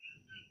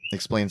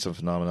explain some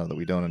phenomena that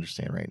we don't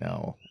understand right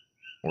now,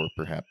 or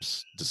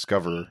perhaps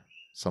discover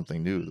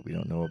something new that we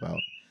don't know about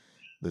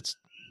that's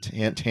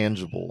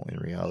tangible in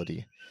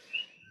reality,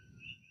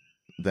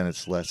 then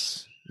it's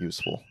less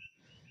useful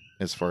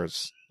as far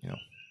as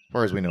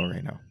we know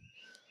right now.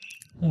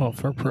 Well,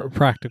 for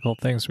practical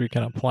things we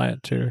can apply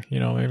it to,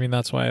 I mean,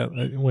 that's why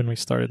when we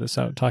started this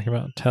out talking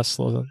about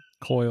Tesla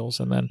coils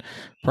and then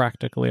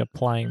practically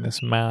applying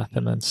this math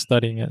and then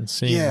studying it and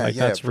seeing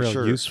that's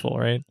real useful,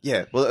 right?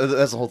 Yeah. Well,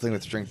 that's the whole thing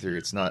with string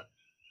theory.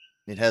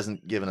 It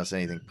hasn't given us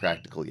anything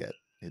practical yet.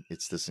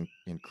 It's this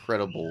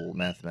incredible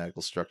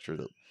mathematical structure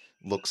that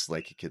looks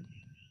like it could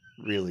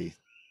really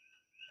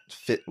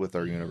fit with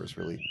our universe,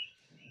 really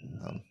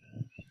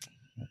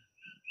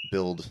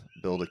build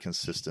a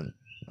consistent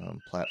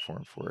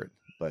platform for it,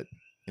 but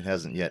it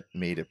hasn't yet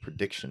made a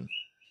prediction,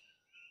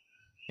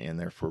 and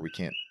therefore we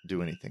can't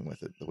do anything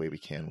with it the way we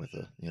can with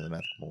the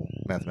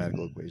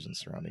mathematical equations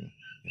surrounding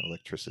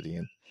electricity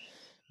and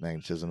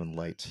magnetism and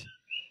light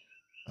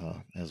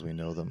as we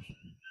know them.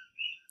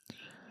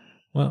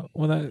 Well,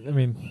 that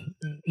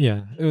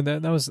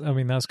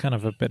was kind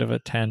of a bit of a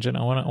tangent.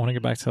 I want to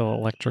get back to the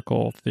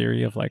electrical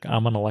theory of like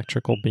I'm an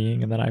electrical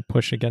being, and then I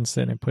push against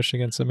it and it push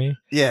against me.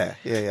 Yeah.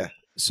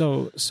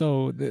 So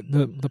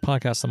the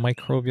podcast, the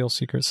Microbial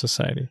Secret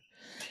Society,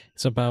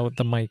 it's about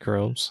the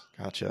microbes.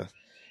 Gotcha.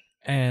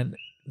 And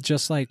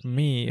just like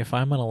me, if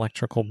I'm an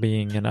electrical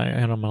being and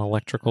I'm an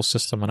electrical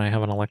system and I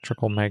have an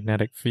electrical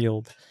magnetic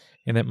field,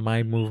 and that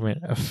my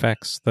movement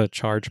affects the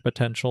charge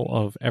potential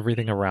of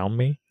everything around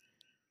me,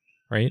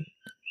 right?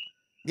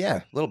 Yeah,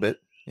 a little bit.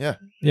 Yeah.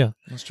 Yeah.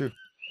 That's true.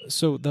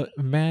 So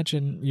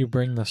imagine you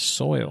bring the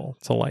soil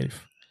to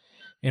life,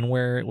 and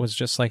where it was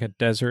just like a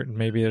desert and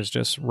maybe there's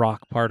just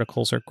rock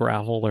particles or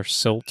gravel or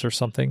silt or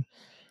something,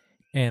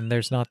 and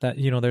there's not that,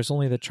 there's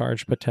only the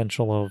charge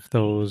potential of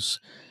those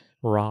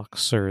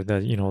rocks or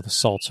the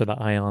salts or the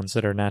ions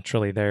that are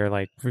naturally there,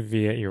 like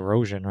via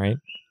erosion, right?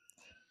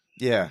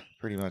 Yeah,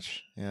 pretty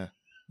much. Yeah.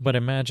 But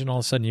imagine all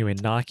of a sudden you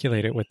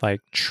inoculate it with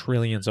like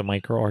trillions of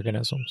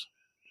microorganisms.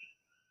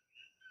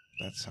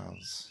 That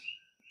sounds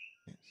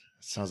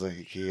like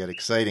it could get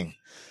exciting.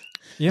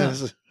 Yeah.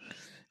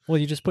 Well,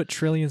 you just put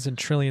trillions and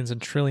trillions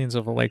and trillions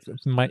of like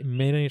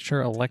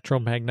miniature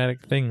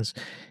electromagnetic things,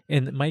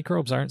 and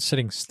microbes aren't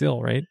sitting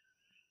still, right?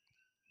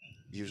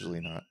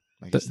 Usually not.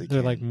 I guess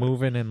they're like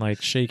moving and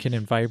like shaking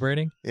and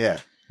vibrating. Yeah,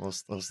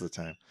 most of the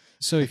time.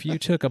 So if you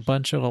took a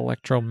bunch of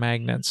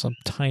electromagnets, some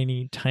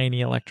tiny,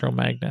 tiny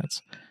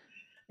electromagnets,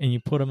 and you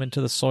put them into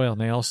the soil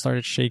and they all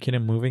started shaking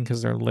and moving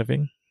because they're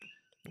living,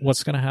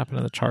 what's going to happen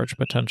to the charge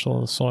potential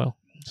of the soil?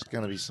 There's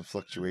going to be some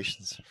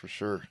fluctuations for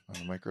sure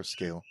on a micro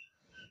scale.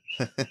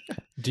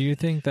 Do you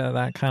think that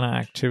that kind of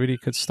activity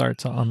could start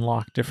to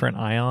unlock different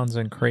ions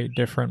and create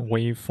different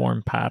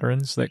waveform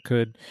patterns that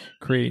could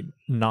create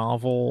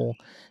novel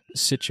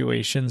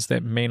situations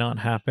that may not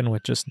happen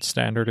with just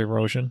standard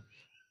erosion?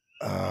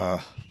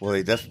 Well,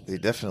 they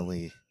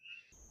definitely.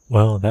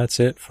 Well, that's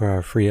it for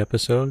our free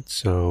episode.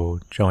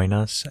 So join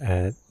us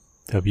at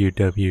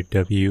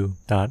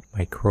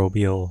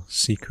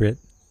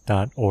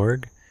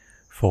www.microbialsecret.org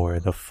for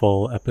the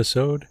full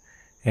episode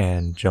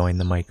and join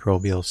the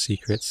Microbial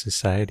Secret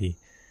Society.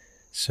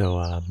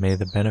 So may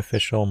the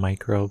beneficial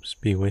microbes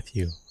be with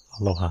you.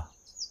 Aloha.